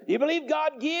 You believe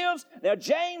God gives? Now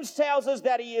James tells us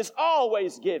that He is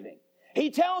always giving. He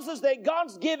tells us that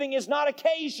God's giving is not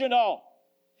occasional,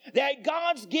 that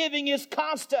God's giving is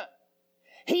constant.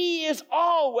 He is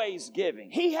always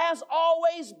giving. He has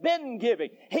always been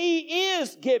giving. He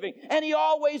is giving, and He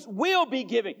always will be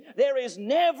giving. There is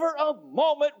never a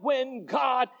moment when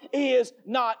God is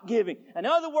not giving. In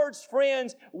other words,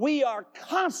 friends, we are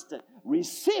constant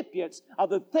recipients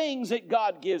of the things that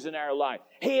God gives in our life.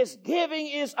 His giving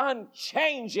is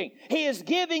unchanging. His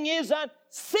giving is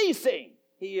unceasing.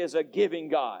 He is a giving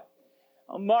God.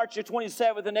 On March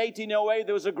 27th in 1808,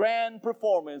 there was a grand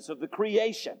performance of the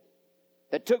creation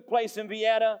that took place in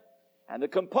Vienna. And the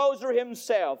composer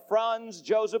himself, Franz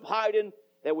Joseph Haydn,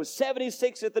 that was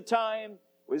 76 at the time,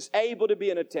 was able to be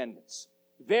in attendance.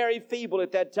 Very feeble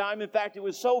at that time. In fact, it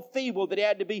was so feeble that he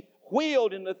had to be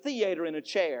wheeled in the theater in a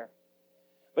chair.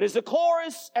 But as the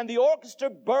chorus and the orchestra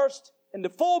burst into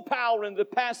full power in the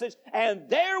passage, and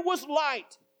there was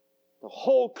light, the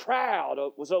whole crowd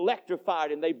was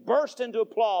electrified, and they burst into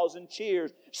applause and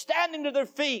cheers, standing to their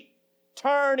feet,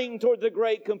 turning toward the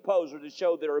great composer to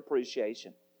show their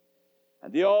appreciation.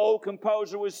 And the old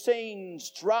composer was seen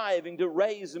striving to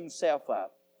raise himself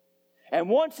up. And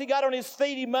once he got on his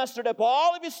feet, he mustered up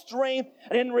all of his strength,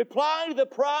 and in reply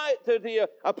to the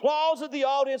applause of the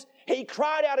audience, he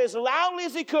cried out as loudly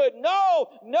as he could, "No,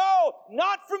 no,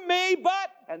 not from me, but..."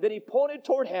 And then he pointed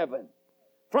toward heaven.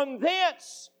 "From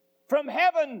thence, from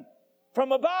heaven,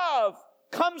 from above,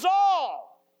 comes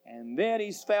all." And then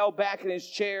he fell back in his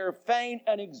chair, faint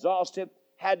and exhausted,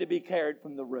 had to be carried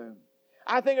from the room.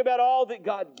 I think about all that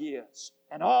God gives.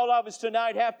 And all of us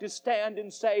tonight have to stand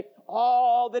and say,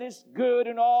 all that is good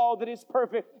and all that is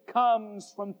perfect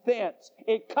comes from thence.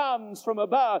 It comes from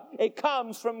above. It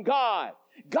comes from God.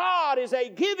 God is a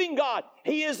giving God.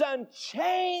 He is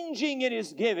unchanging in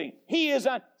His giving. He is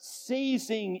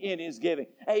unceasing in His giving.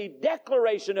 A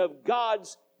declaration of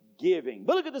God's giving.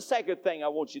 But look at the second thing I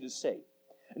want you to see.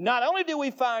 Not only do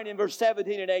we find in verse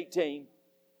 17 and 18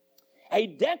 a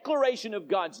declaration of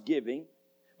God's giving,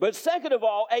 but second of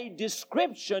all, a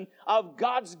description of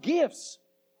God's gifts.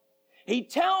 He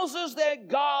tells us that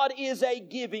God is a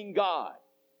giving God.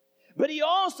 But He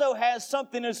also has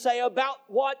something to say about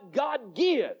what God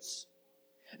gives.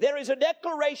 There is a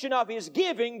declaration of His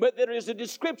giving, but there is a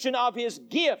description of His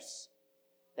gifts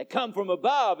that come from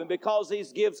above. And because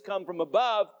these gifts come from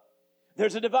above,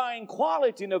 there's a divine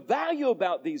quality and a value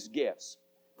about these gifts.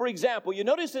 For example, you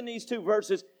notice in these two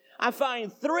verses, I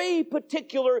find three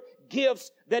particular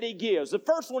gifts that He gives. The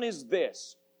first one is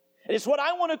this. And it's what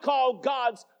I want to call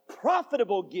God's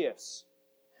profitable gifts.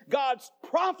 God's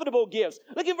profitable gifts.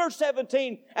 Look in verse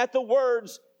 17 at the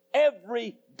words,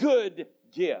 every good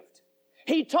gift.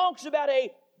 He talks about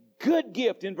a good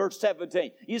gift in verse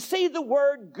 17. You see the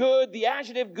word good, the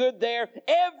adjective good there.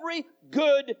 Every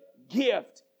good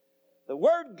gift. The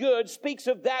word good speaks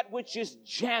of that which is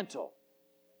gentle,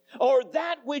 or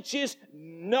that which is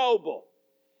noble.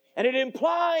 And it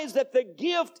implies that the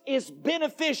gift is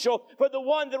beneficial for the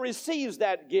one that receives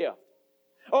that gift.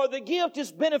 Or the gift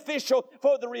is beneficial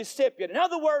for the recipient. In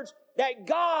other words, that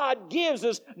God gives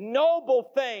us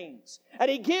noble things.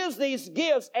 And He gives these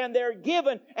gifts, and they're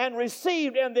given and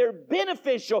received, and they're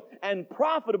beneficial and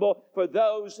profitable for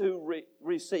those who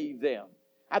receive them.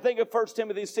 I think of 1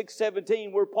 Timothy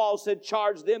 6:17, where Paul said,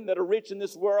 "Charge them that are rich in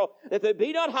this world, that they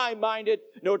be not high-minded,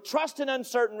 nor trust in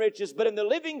uncertain riches, but in the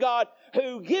living God,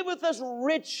 who giveth us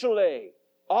richly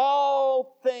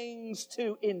all things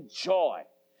to enjoy."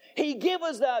 He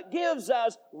gives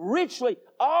us richly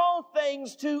all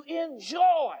things to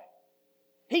enjoy.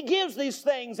 He gives these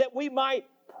things that we might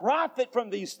profit from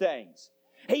these things.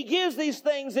 He gives these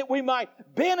things that we might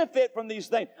benefit from these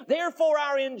things. Therefore,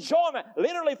 our enjoyment,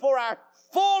 literally for our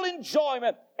full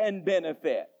enjoyment and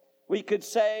benefit. We could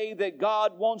say that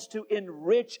God wants to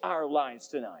enrich our lives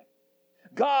tonight.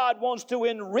 God wants to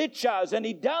enrich us, and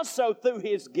He does so through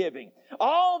His giving.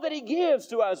 All that He gives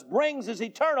to us brings us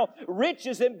eternal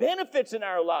riches and benefits in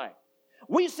our life.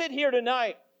 We sit here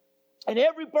tonight, and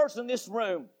every person in this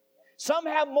room, some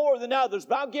have more than others,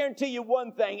 but I'll guarantee you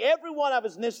one thing. Every one of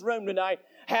us in this room tonight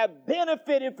have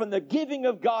benefited from the giving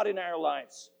of God in our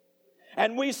lives.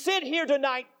 And we sit here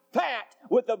tonight fat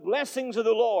with the blessings of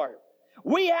the Lord.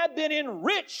 We have been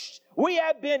enriched. We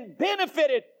have been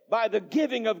benefited by the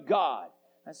giving of God.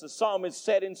 As the psalmist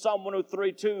said in Psalm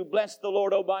 103:2, "Bless the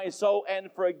Lord, O my soul,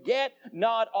 and forget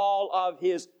not all of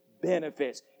His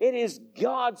benefits." It is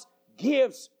God's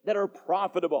gifts that are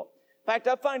profitable. In fact,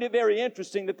 I find it very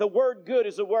interesting that the word good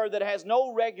is a word that has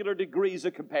no regular degrees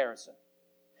of comparison.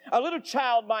 A little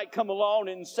child might come along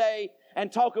and say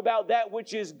and talk about that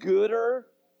which is gooder.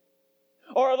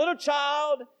 Or a little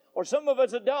child, or some of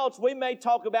us adults, we may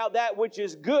talk about that which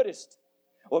is goodest.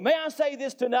 Well, may I say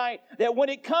this tonight, that when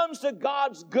it comes to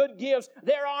God's good gifts,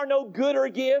 there are no gooder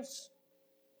gifts,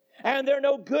 and there are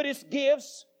no goodest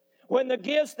gifts. When the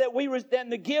gifts that we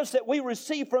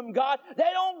receive from God, they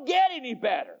don't get any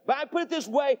better. But I put it this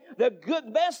way, the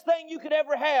best thing you could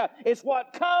ever have is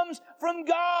what comes from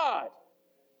God.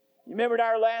 You remember in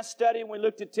our last study when we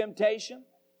looked at temptation?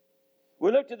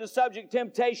 We looked at the subject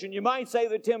temptation. You might say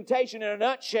that temptation in a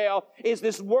nutshell is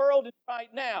this world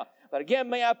right now. But again,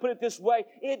 may I put it this way,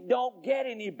 it don't get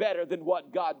any better than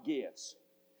what God gives.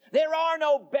 There are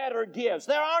no better gifts.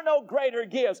 There are no greater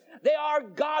gifts. They are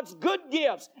God's good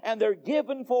gifts, and they're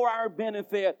given for our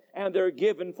benefit, and they're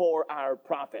given for our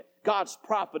profit. God's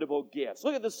profitable gifts.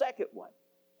 Look at the second one.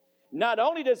 Not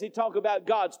only does he talk about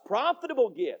God's profitable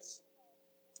gifts,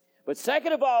 but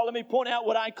second of all, let me point out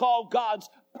what I call God's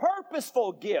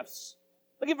purposeful gifts.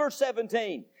 Look at verse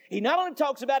 17. He not only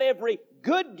talks about every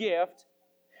good gift,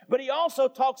 but he also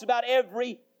talks about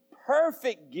every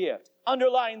perfect gift.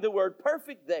 Underlying the word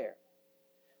perfect there.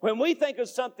 When we think of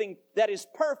something that is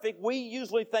perfect, we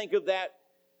usually think of that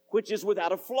which is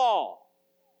without a flaw,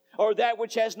 or that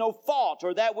which has no fault,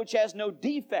 or that which has no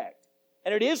defect.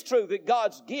 And it is true that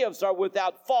God's gifts are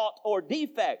without fault or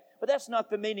defect, but that's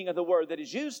not the meaning of the word that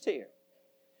is used here.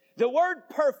 The word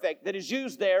perfect that is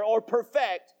used there, or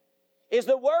perfect, is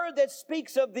the word that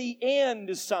speaks of the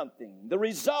end of something, the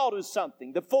result of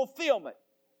something, the fulfillment,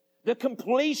 the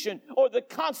completion or the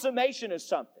consummation of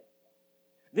something.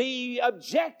 The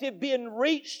objective being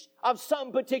reached of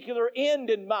some particular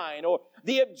end in mind, or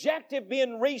the objective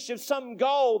being reached of some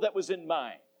goal that was in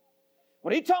mind.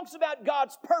 When he talks about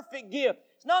God's perfect gift,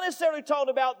 it's not necessarily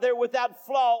talking about they're without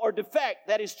flaw or defect.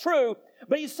 That is true.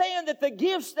 But he's saying that the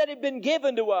gifts that have been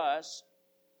given to us,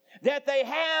 that they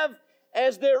have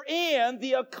as their end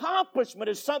the accomplishment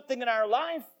of something in our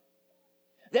life.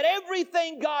 That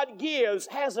everything God gives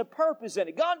has a purpose in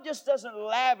it. God just doesn't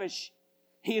lavish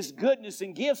His goodness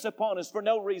and gifts upon us for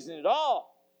no reason at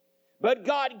all. But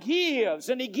God gives,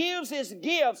 and He gives His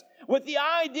gifts with the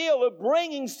ideal of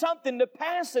bringing something to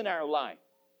pass in our life.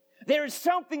 There is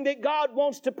something that God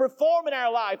wants to perform in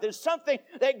our life. There's something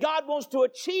that God wants to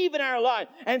achieve in our life.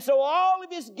 And so all of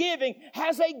His giving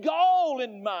has a goal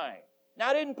in mind. Now,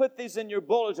 I didn't put these in your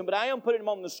bulletin, but I am putting them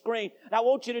on the screen. And I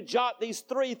want you to jot these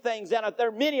three things down. There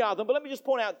are many of them, but let me just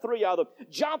point out three of them.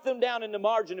 Jot them down in the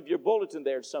margin of your bulletin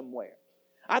there somewhere.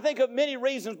 I think of many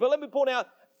reasons, but let me point out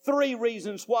three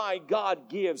reasons why God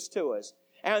gives to us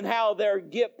and how they're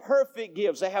perfect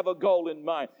gifts. They have a goal in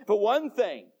mind. For one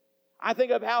thing, I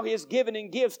think of how His giving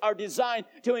and gifts are designed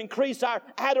to increase our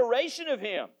adoration of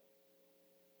Him.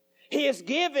 His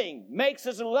giving makes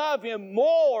us love Him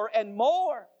more and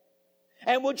more.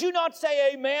 And would you not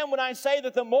say amen when I say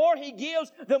that the more He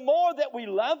gives, the more that we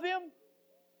love Him?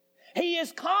 He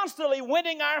is constantly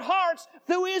winning our hearts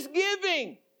through His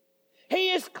giving. He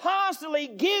is constantly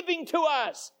giving to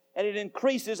us, and it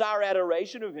increases our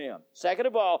adoration of Him. Second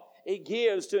of all, it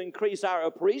gives to increase our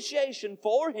appreciation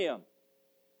for Him.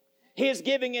 His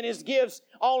giving and His gifts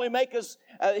only make us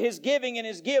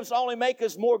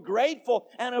more grateful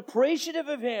and appreciative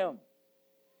of Him.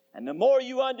 And the more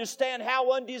you understand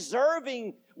how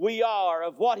undeserving we are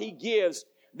of what He gives,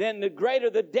 then the greater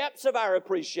the depths of our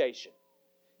appreciation.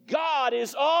 God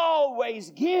is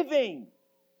always giving.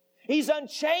 He's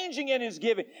unchanging in His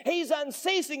giving. He's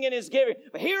unceasing in His giving.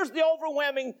 But here's the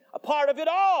overwhelming part of it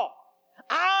all.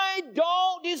 I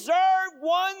don't deserve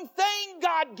one thing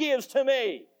God gives to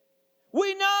me.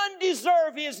 We none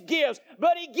deserve His gifts,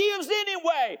 but He gives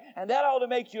anyway. And that ought to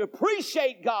make you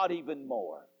appreciate God even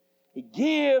more. He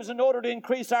gives in order to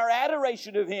increase our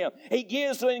adoration of Him. He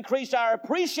gives to increase our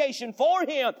appreciation for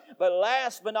Him. But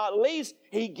last but not least,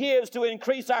 He gives to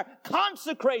increase our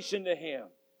consecration to Him.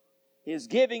 His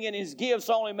giving and His gifts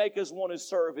only make us want to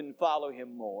serve and follow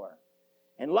Him more.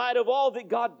 In light of all that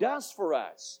God does for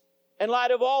us, in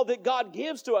light of all that God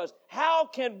gives to us, how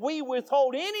can we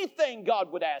withhold anything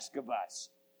God would ask of us?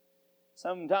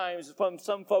 Sometimes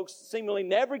some folks seemingly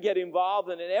never get involved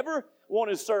and they never want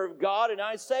to serve God. And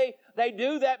I say they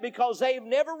do that because they've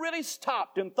never really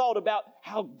stopped and thought about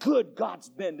how good God's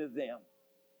been to them.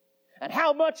 And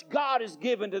how much God has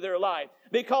given to their life.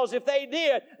 Because if they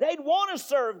did, they'd want to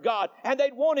serve God and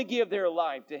they'd want to give their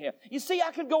life to Him. You see,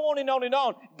 I could go on and on and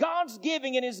on. God's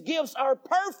giving and His gifts are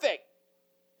perfect.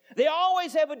 They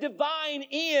always have a divine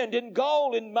end and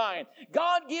goal in mind.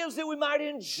 God gives that we might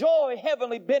enjoy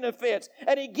heavenly benefits,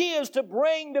 and He gives to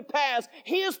bring to pass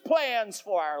His plans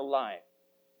for our life.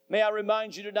 May I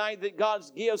remind you tonight that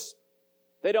God's gifts,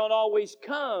 they don't always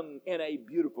come in a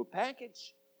beautiful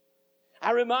package.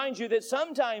 I remind you that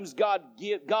sometimes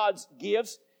God's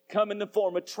gifts come in the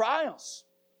form of trials.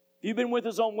 If you've been with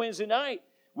us on Wednesday night,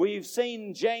 we've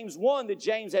seen James 1 that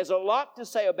James has a lot to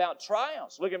say about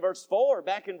trials. Look in verse 4,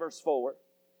 back in verse 4.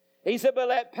 He said, "But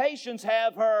let patience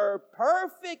have her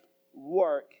perfect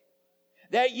work,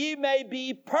 that ye may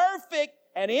be perfect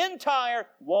and entire,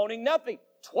 wanting nothing."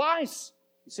 Twice.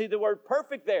 You see the word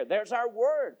perfect there. There's our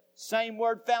word. Same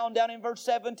word found down in verse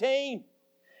 17.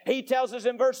 He tells us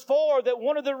in verse 4 that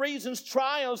one of the reasons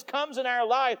trials comes in our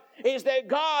life is that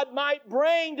God might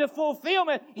bring to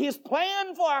fulfillment His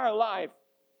plan for our life.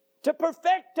 to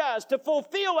perfect us, to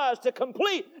fulfill us, to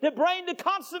complete, to bring to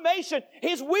consummation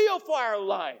His will for our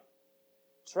life.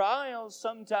 Trials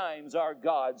sometimes are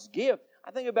God's gift.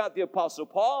 I think about the Apostle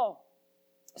Paul,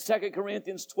 2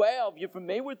 Corinthians 12. You're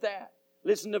familiar with that.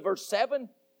 Listen to verse 7.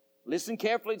 Listen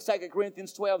carefully to 2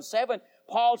 Corinthians 12:7.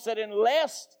 Paul said,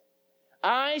 "Unless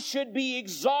I should be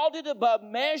exalted above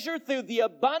measure through the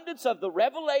abundance of the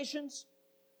revelations,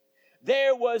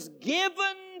 there was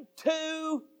given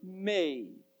to me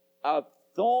a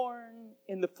thorn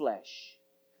in the flesh,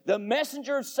 the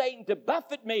messenger of Satan to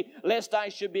buffet me, lest I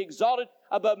should be exalted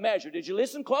above measure." Did you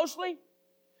listen closely?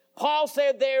 Paul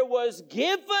said, there was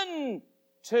given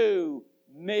to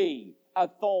me a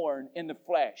thorn in the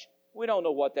flesh. We don't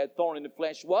know what that thorn in the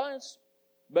flesh was,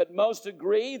 but most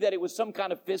agree that it was some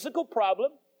kind of physical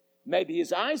problem, maybe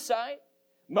his eyesight.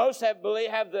 Most have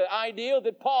the idea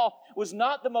that Paul was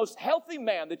not the most healthy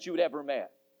man that you would ever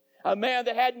met. A man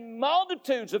that had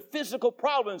multitudes of physical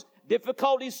problems,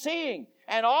 difficulty seeing,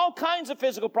 and all kinds of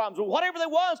physical problems. Well, whatever there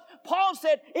was, Paul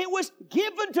said, it was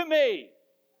given to me.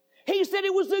 He said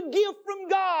it was a gift from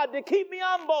God to keep me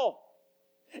humble.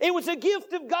 It was a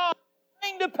gift of God to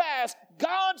bring to pass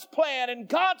God's plan and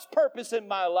God's purpose in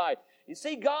my life. You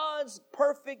see, God's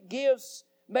perfect gifts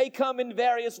may come in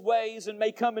various ways and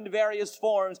may come in various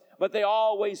forms, but they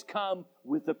always come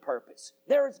with a purpose.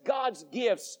 There's God's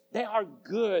gifts. They are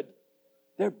good.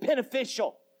 They're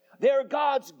beneficial. They're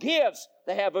God's gifts.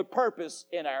 They have a purpose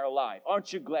in our life.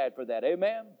 Aren't you glad for that?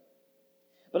 Amen?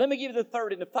 But let me give you the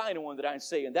third and the final one that I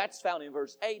see, and that's found in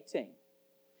verse 18.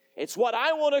 It's what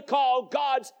I want to call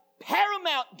God's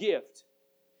paramount gift.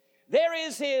 There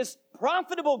is His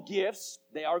profitable gifts.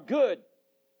 They are good.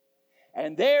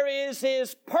 And there is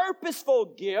His purposeful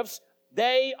gifts.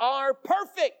 They are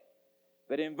perfect.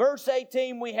 But in verse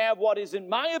 18, we have what is, in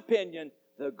my opinion,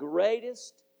 the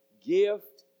greatest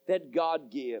gift that God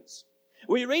gives.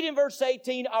 We read in verse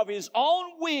 18, of His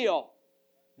own will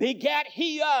begat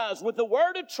He us with the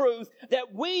word of truth,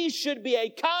 that we should be a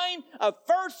kind of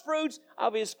first fruits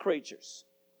of His creatures.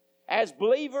 As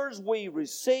believers, we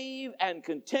receive and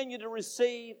continue to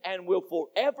receive and will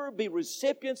forever be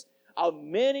recipients of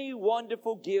many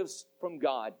wonderful gifts from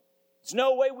God. There's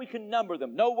no way we can number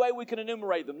them, no way we can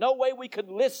enumerate them, no way we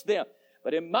can list them.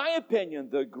 But in my opinion,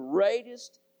 the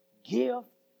greatest gift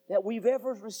that we've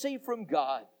ever received from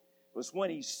God was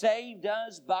when He saved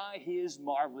us by His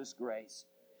marvelous grace.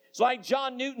 It's like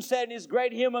John Newton said in his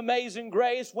great hymn, Amazing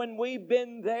Grace, when we've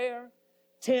been there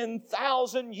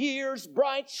 10,000 years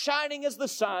bright, shining as the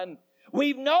sun,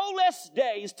 we've no less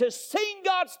days to sing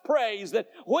God's praise than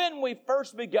when we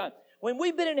first begun. When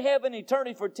we've been in heaven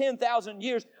eternity for 10,000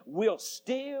 years, we'll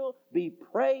still be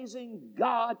praising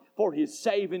God for His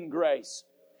saving grace.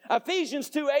 Ephesians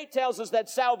 2:8 tells us that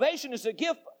salvation is a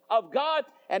gift of God,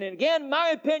 and again, my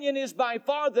opinion is by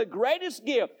far the greatest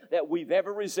gift that we've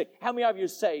ever received. How many of you are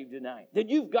saved tonight? Then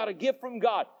you've got a gift from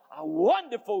God, a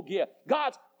wonderful gift,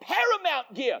 God's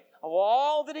paramount gift of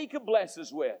all that He could bless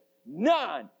us with.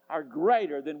 None are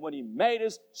greater than when He made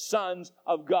us sons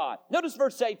of God. Notice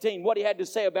verse 18, what He had to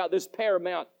say about this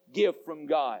paramount gift from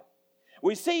God.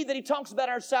 We see that He talks about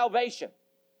our salvation.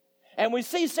 And we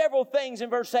see several things in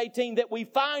verse 18 that we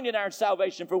find in our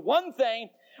salvation. For one thing,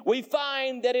 we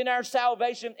find that in our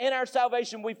salvation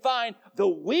we find the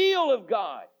will of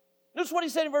God. Notice what He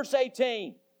said in verse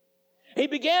 18. He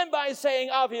began by saying,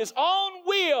 of His own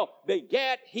will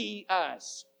begat He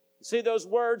us. You see those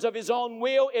words, of His own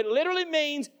will? It literally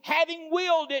means having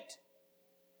willed it.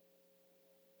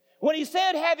 When He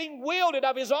said having willed it,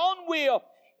 of His own will,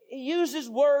 He uses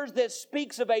words that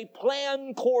speaks of a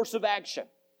planned course of action.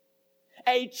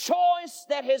 A choice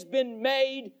that has been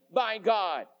made by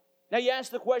God. Now you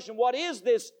ask the question, what is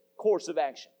this course of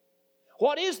action?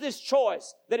 What is this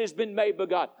choice that has been made by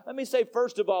God? Let me say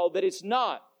first of all that it's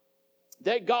not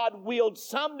that God willed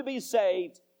some to be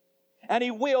saved and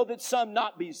He willed that some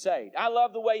not be saved. I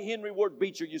love the way Henry Ward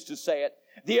Beecher used to say it.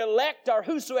 The elect are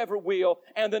whosoever will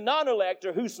and the non-elect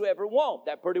are whosoever won't.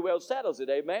 That pretty well settles it,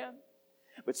 amen?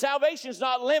 But salvation is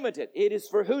not limited. It is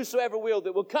for whosoever will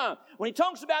that will come. When he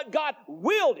talks about God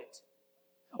willed it,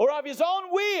 or of His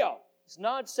own will, it's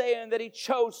not saying that He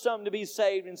chose some to be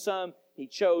saved and some He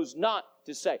chose not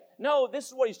to save. No, this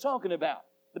is what He's talking about.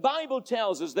 The Bible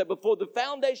tells us that before the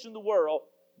foundation of the world,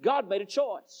 God made a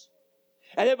choice.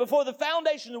 And that before the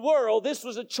foundation of the world, this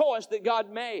was a choice that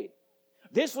God made.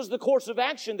 This was the course of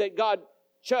action that God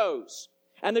chose.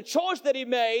 And the choice that He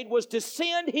made was to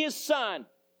send His Son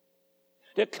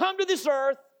to come to this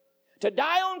earth, to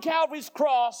die on Calvary's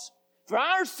cross for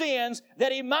our sins,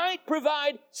 that He might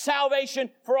provide salvation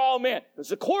for all men.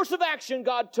 There's a course of action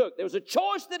God took. There was a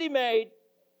choice that He made,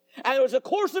 And there was a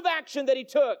course of action that he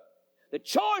took. The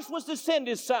choice was to send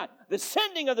his Son. The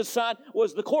sending of the Son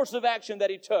was the course of action that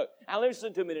he took. Now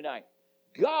listen to me tonight.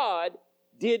 God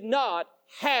did not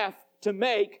have to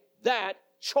make that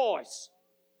choice.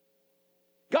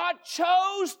 God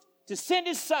chose to send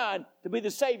his Son to be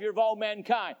the Savior of all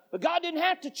mankind. But God didn't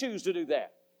have to choose to do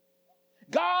that.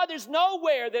 God, there's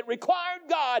nowhere that required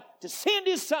God to send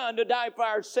his Son to die for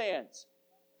our sins.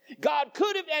 God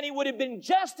could have, and he would have been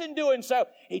just in doing so.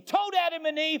 He told Adam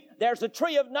and Eve, there's a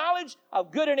tree of knowledge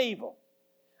of good and evil.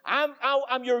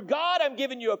 I'm your God. I'm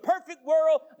giving you a perfect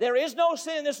world. There is no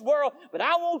sin in this world, but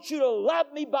I want you to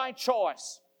love me by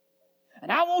choice.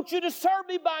 And I want you to serve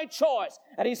me by choice.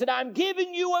 And he said, I'm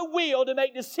giving you a will to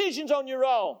make decisions on your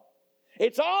own.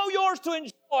 It's all yours to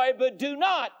enjoy, but do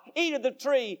not eat of the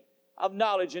tree of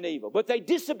knowledge and evil. But they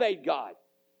disobeyed God.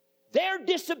 Their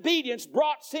disobedience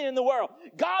brought sin in the world.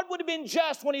 God would have been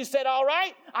just when he said, all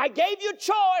right, I gave you a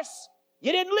choice.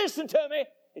 You didn't listen to me.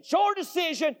 It's your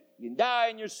decision. You can die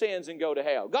in your sins and go to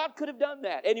hell. God could have done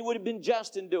that, and he would have been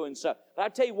just in doing so. But I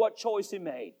tell you what choice he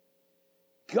made.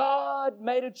 God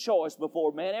made a choice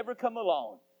before man ever come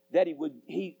along that he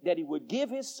would give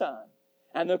his Son.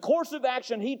 And the course of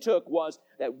action he took was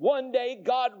that one day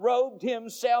God robed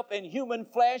himself in human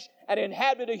flesh and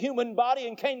inhabited a human body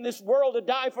and came to this world to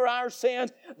die for our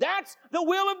sins. That's the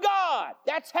will of God.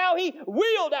 That's how he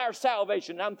willed our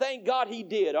salvation. And thank God he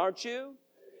did, aren't you?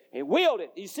 He willed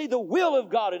it. You see the will of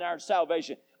God in our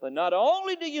salvation. But not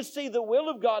only do you see the will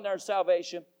of God in our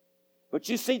salvation, but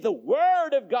you see the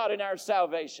Word of God in our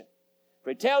salvation. For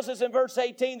it tells us in verse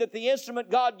 18 that the instrument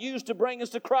God used to bring us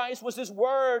to Christ was his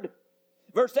Word.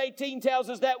 Verse 18 tells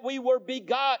us that we were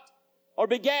begot, or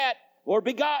begat, or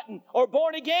begotten, or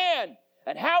born again.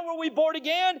 And how were we born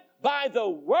again? By the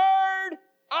Word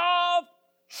of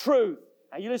truth.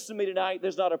 Now you listen to me tonight.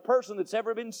 There's not a person that's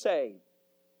ever been saved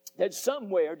that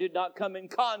somewhere did not come in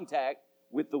contact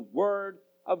with the Word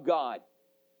of God.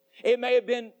 It may have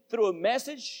been through a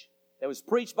message that was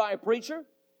preached by a preacher.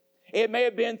 It may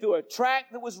have been through a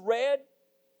tract that was read.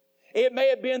 It may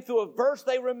have been through a verse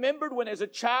they remembered when as a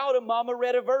child a mama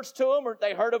read a verse to them, or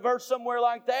they heard a verse somewhere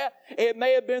like that. It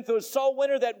may have been through a soul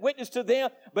winner that witnessed to them.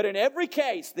 But in every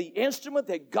case, the instrument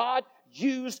that God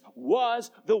used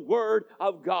was the Word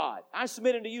of God. I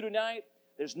submit unto you tonight,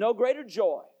 there's no greater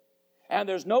joy and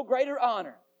there's no greater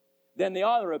honor than the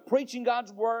honor of preaching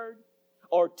God's Word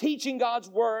or teaching God's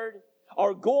Word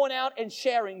or going out and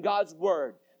sharing God's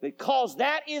Word. Because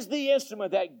that is the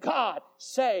instrument that God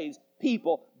saves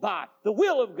people by. The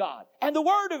will of God and the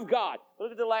Word of God.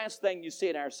 Look at the last thing you see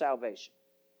in our salvation.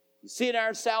 You see in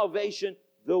our salvation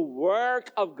the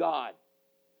work of God.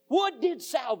 What did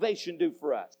salvation do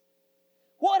for us?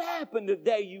 What happened the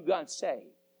day you got saved?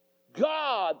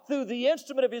 God, through the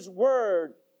instrument of His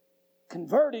Word,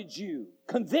 converted you,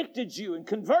 convicted you, and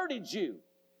converted you.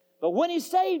 But when He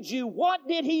saved you, what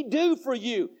did He do for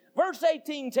you? Verse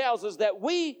 18 tells us that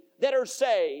we that are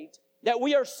saved, that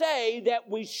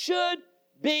we should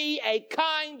be a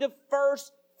kind of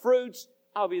first fruits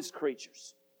of His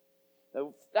creatures.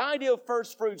 The idea of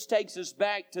first fruits takes us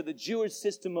back to the Jewish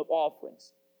system of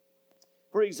offerings.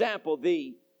 For example,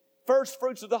 the first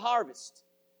fruits of the harvest.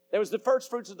 There was the first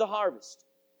fruits of the harvest.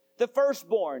 The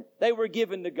firstborn, they were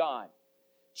given to God.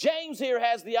 James here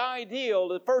has the ideal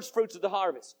of the first fruits of the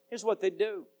harvest. Here's what they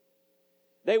do.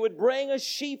 They would bring a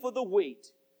sheaf of the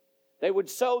wheat. They would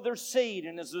sow their seed,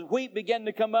 and as the wheat began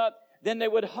to come up, then they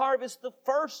would harvest the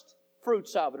first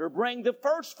fruits of it, or bring the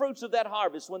first fruits of that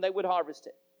harvest when they would harvest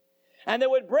it. And they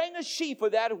would bring a sheaf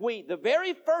of that wheat, the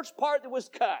very first part that was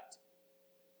cut.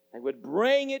 They would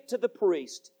bring it to the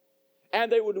priest,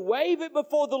 and they would wave it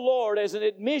before the Lord as an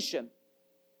admission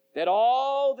that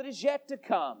all that is yet to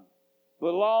come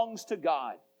belongs to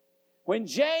God. When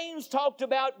James talked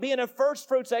about being a first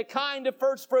fruits, a kind of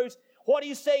first fruits, what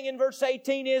he's saying in verse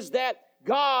 18 is that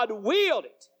God willed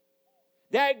it.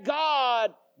 That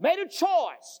God made a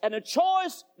choice, and a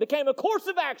choice became a course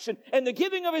of action in the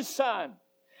giving of His Son.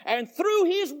 And through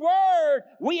His Word,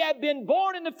 we have been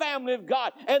born in the family of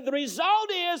God. And the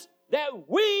result is that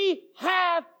we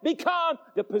have become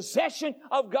the possession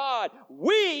of God.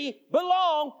 We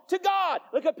belong to God.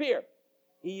 Look up here.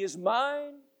 He is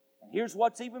mine. And here's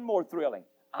what's even more thrilling.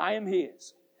 I am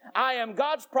His. I am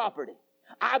God's property.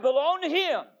 I belong to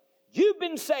Him. You've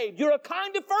been saved. You're a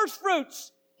kind of first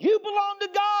fruits. You belong to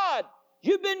God.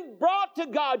 You've been brought to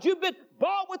God. You've been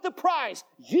bought with the price.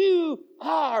 You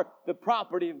are the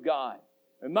property of God.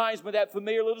 Reminds me of that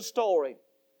familiar little story.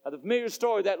 The familiar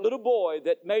story of that little boy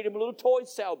that made him a little toy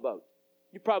sailboat.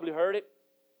 You probably heard it.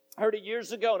 I heard it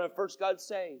years ago when I first got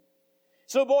saved.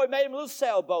 So a boy made him a little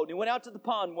sailboat, and he went out to the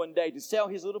pond one day to sell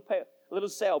his little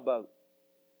sailboat.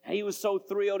 And he was so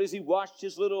thrilled as he watched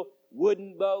his little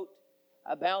wooden boat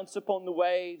bounce upon the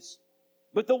waves.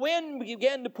 But the wind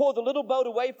began to pull the little boat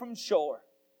away from shore.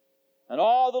 And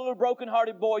all the little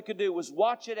broken-hearted boy could do was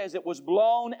watch it as it was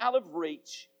blown out of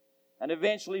reach and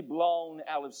eventually blown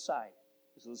out of sight.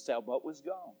 His little sailboat was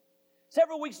gone.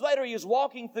 Several weeks later, he was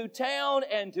walking through town,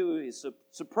 and to his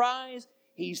surprise,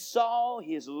 he saw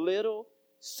his little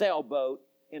sailboat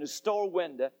in a store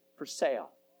window for sale.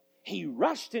 He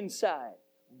rushed inside,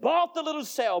 bought the little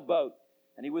sailboat,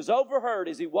 and he was overheard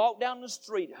as he walked down the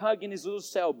street hugging his little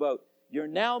sailboat. You're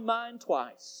now mine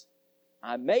twice.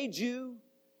 I made you,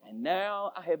 and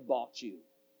now I have bought you.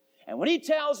 And when he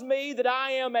tells me that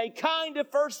I am a kind of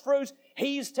first fruits,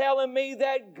 he's telling me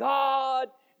that God,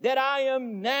 that I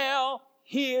am now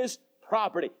his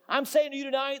property. I'm saying to you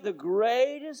tonight, the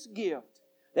greatest gift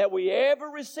that we ever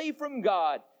received from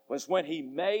God was when he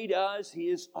made us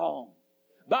his own.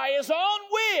 By his own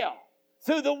will,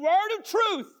 through the word of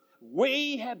truth,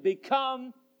 we have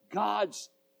become God's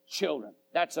children.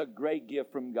 That's a great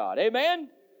gift from God. Amen?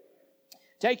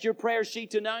 Take your prayer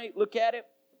sheet tonight. Look at it.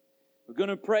 We're going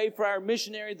to pray for our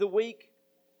missionary of the week,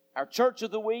 our church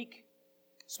of the week,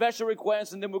 special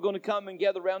requests, and then we're going to come and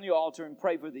gather around the altar and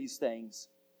pray for these things.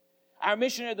 Our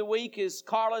missionary of the week is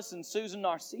Carlos and Susan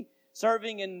Narcy,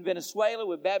 serving in Venezuela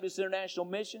with Baptist International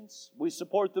Missions. We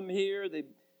support them here. They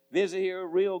visit here. A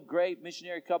real great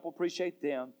missionary couple. Appreciate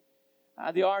them.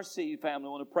 The RC family,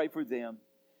 I want to pray for them.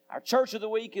 Our church of the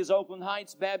week is Oakland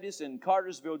Heights Baptist in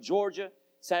Cartersville, Georgia.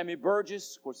 Sammy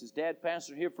Burgess, of course, his dad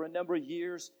pastored here for a number of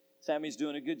years. Sammy's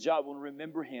doing a good job. We'll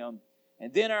remember him.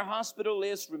 And then our hospital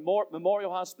list,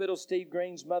 Memorial Hospital, Steve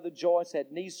Green's mother, Joyce,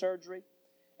 had knee surgery.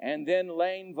 And then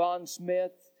Lane Von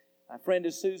Smith, a friend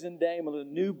of Susan Dame, a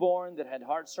little newborn that had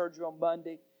heart surgery on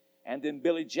Monday. And then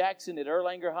Billy Jackson at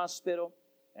Erlanger Hospital.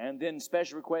 And then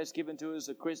special request given to us,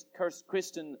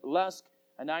 Kristen Lusk,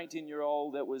 a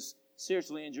 19-year-old that was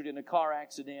seriously injured in a car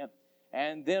accident.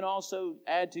 And then also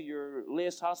add to your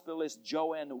list, hospital list,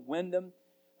 Joanne Wyndham.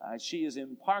 She is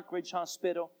in Park Ridge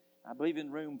Hospital, I believe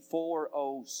in room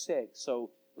 406.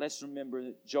 So let's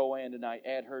remember Joanne tonight.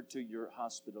 Add her to your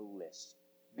hospital list.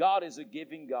 God is a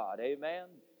giving God. Amen?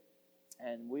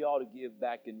 And we ought to give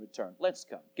back in return. Let's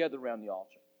come. Gather around the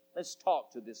altar. Let's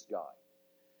talk to this God.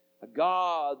 A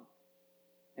God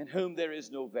in whom there is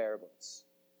no variance.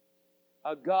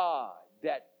 A God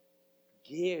that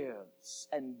gives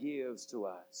and gives to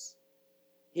us.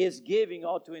 His giving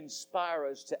ought to inspire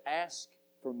us to ask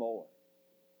for more,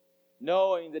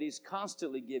 knowing that He's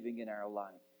constantly giving in our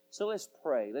life. So let's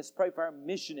pray. Let's pray for our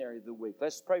missionary of the week.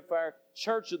 Let's pray for our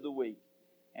church of the week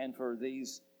and for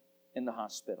these in the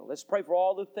hospital. Let's pray for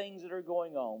all the things that are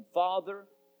going on. Father,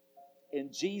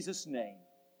 in Jesus' name,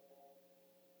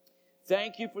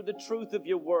 thank you for the truth of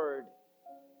your word,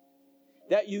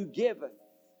 that you giveth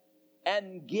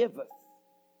and giveth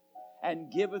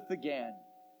and giveth again.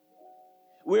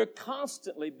 We're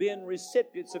constantly being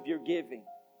recipients of your giving,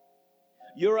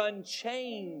 your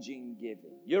unchanging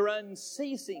giving, your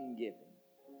unceasing giving,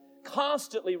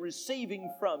 constantly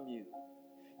receiving from you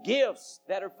gifts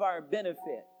that are for our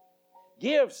benefit,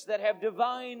 gifts that have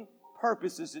divine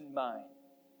purposes in mind.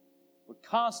 We're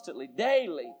constantly,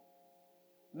 daily,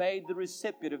 made the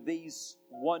recipient of these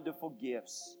wonderful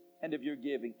gifts and of your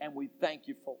giving, and we thank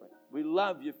you for it. We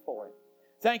love you for it.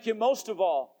 Thank you most of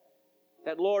all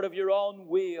that, Lord, of your own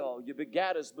will, you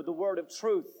begat us with the word of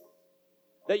truth,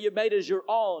 that you made us your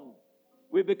own.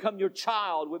 We become your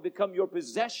child. We become your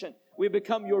possession. We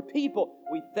become your people.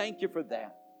 We thank you for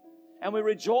that. And we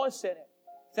rejoice in it.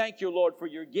 Thank you, Lord, for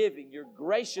your giving, your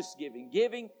gracious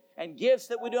giving and gifts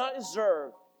that we do not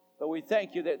deserve. But we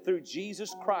thank you that through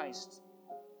Jesus Christ,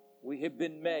 we have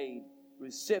been made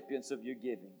recipients of your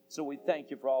giving. So we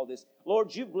thank you for all this.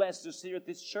 Lord, you've blessed us here at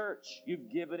this church. You've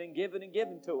given and given and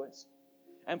given to us.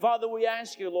 And Father, we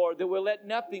ask you, Lord, that we'll let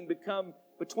nothing become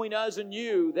between us and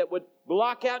you that would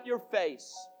block out your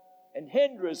face and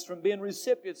hinder us from being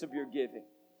recipients of your giving.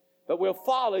 But we'll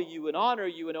follow you and honor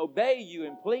you and obey you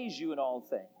and please you in all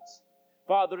things.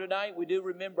 Father, tonight we do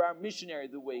remember our missionary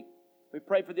of the week. We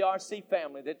pray for the RC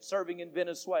family that's serving in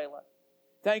Venezuela.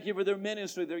 Thank you for their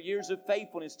ministry, their years of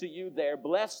faithfulness to you there.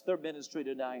 Bless their ministry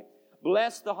tonight.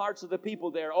 Bless the hearts of the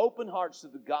people there. Open hearts to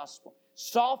the gospel.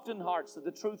 Soften hearts to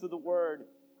the truth of the word.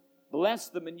 Bless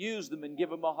them and use them and give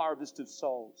them a harvest of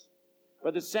souls.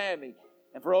 Brother Sammy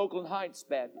and for Oakland Heights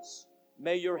Baptist,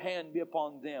 may your hand be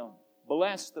upon them.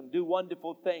 Bless them. Do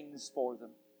wonderful things for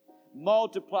them.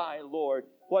 Multiply, Lord,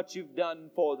 what you've done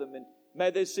for them, and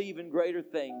may they see even greater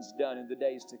things done in the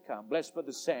days to come. Bless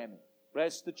Brother Sammy.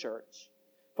 Bless the church.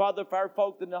 Father, for our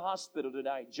folk in the hospital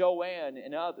tonight, Joanne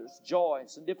and others,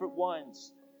 Joyce and different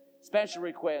ones, special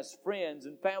requests, friends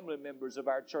and family members of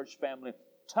our church family,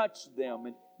 touch them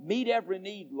and meet every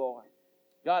need, Lord.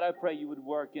 God, I pray you would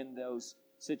work in those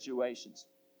situations.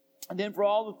 And then for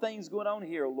all the things going on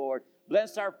here, Lord,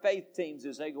 bless our faith teams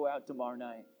as they go out tomorrow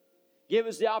night. Give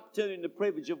us the opportunity and the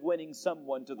privilege of winning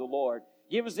someone to the Lord.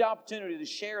 Give us the opportunity to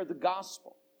share the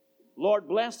gospel. Lord,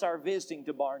 bless our visiting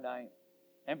tomorrow night.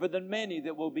 And for the many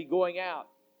that will be going out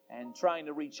and trying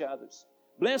to reach others.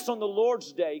 Bless on the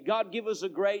Lord's day. God, give us a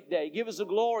great day. Give us a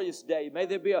glorious day. May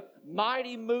there be a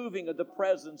mighty moving of the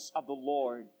presence of the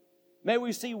Lord. May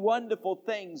we see wonderful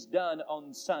things done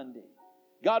on Sunday.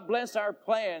 God, bless our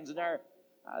plans and our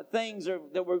things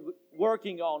that we're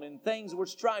working on and things we're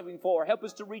striving for. Help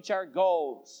us to reach our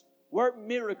goals. Work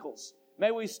miracles.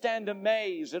 May we stand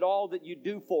amazed at all that you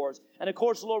do for us. And of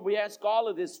course, Lord, we ask all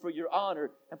of this for your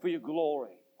honor and for your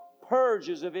glory. Purge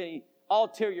us of any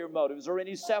ulterior motives or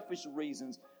any selfish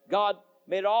reasons. God,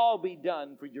 may it all be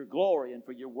done for your glory and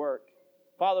for your work.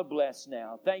 Father, bless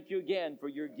now. Thank you again for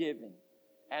your giving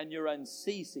and your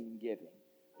unceasing giving.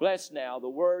 Bless now the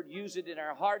word. Use it in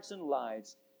our hearts and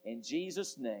lives. In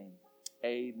Jesus' name,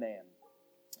 amen.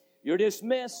 You're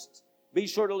dismissed. Be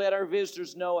sure to let our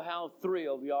visitors know how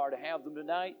thrilled we are to have them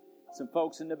tonight. Some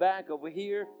folks in the back over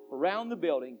here, around the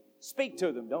building. Speak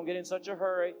to them. Don't get in such a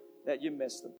hurry that you miss them.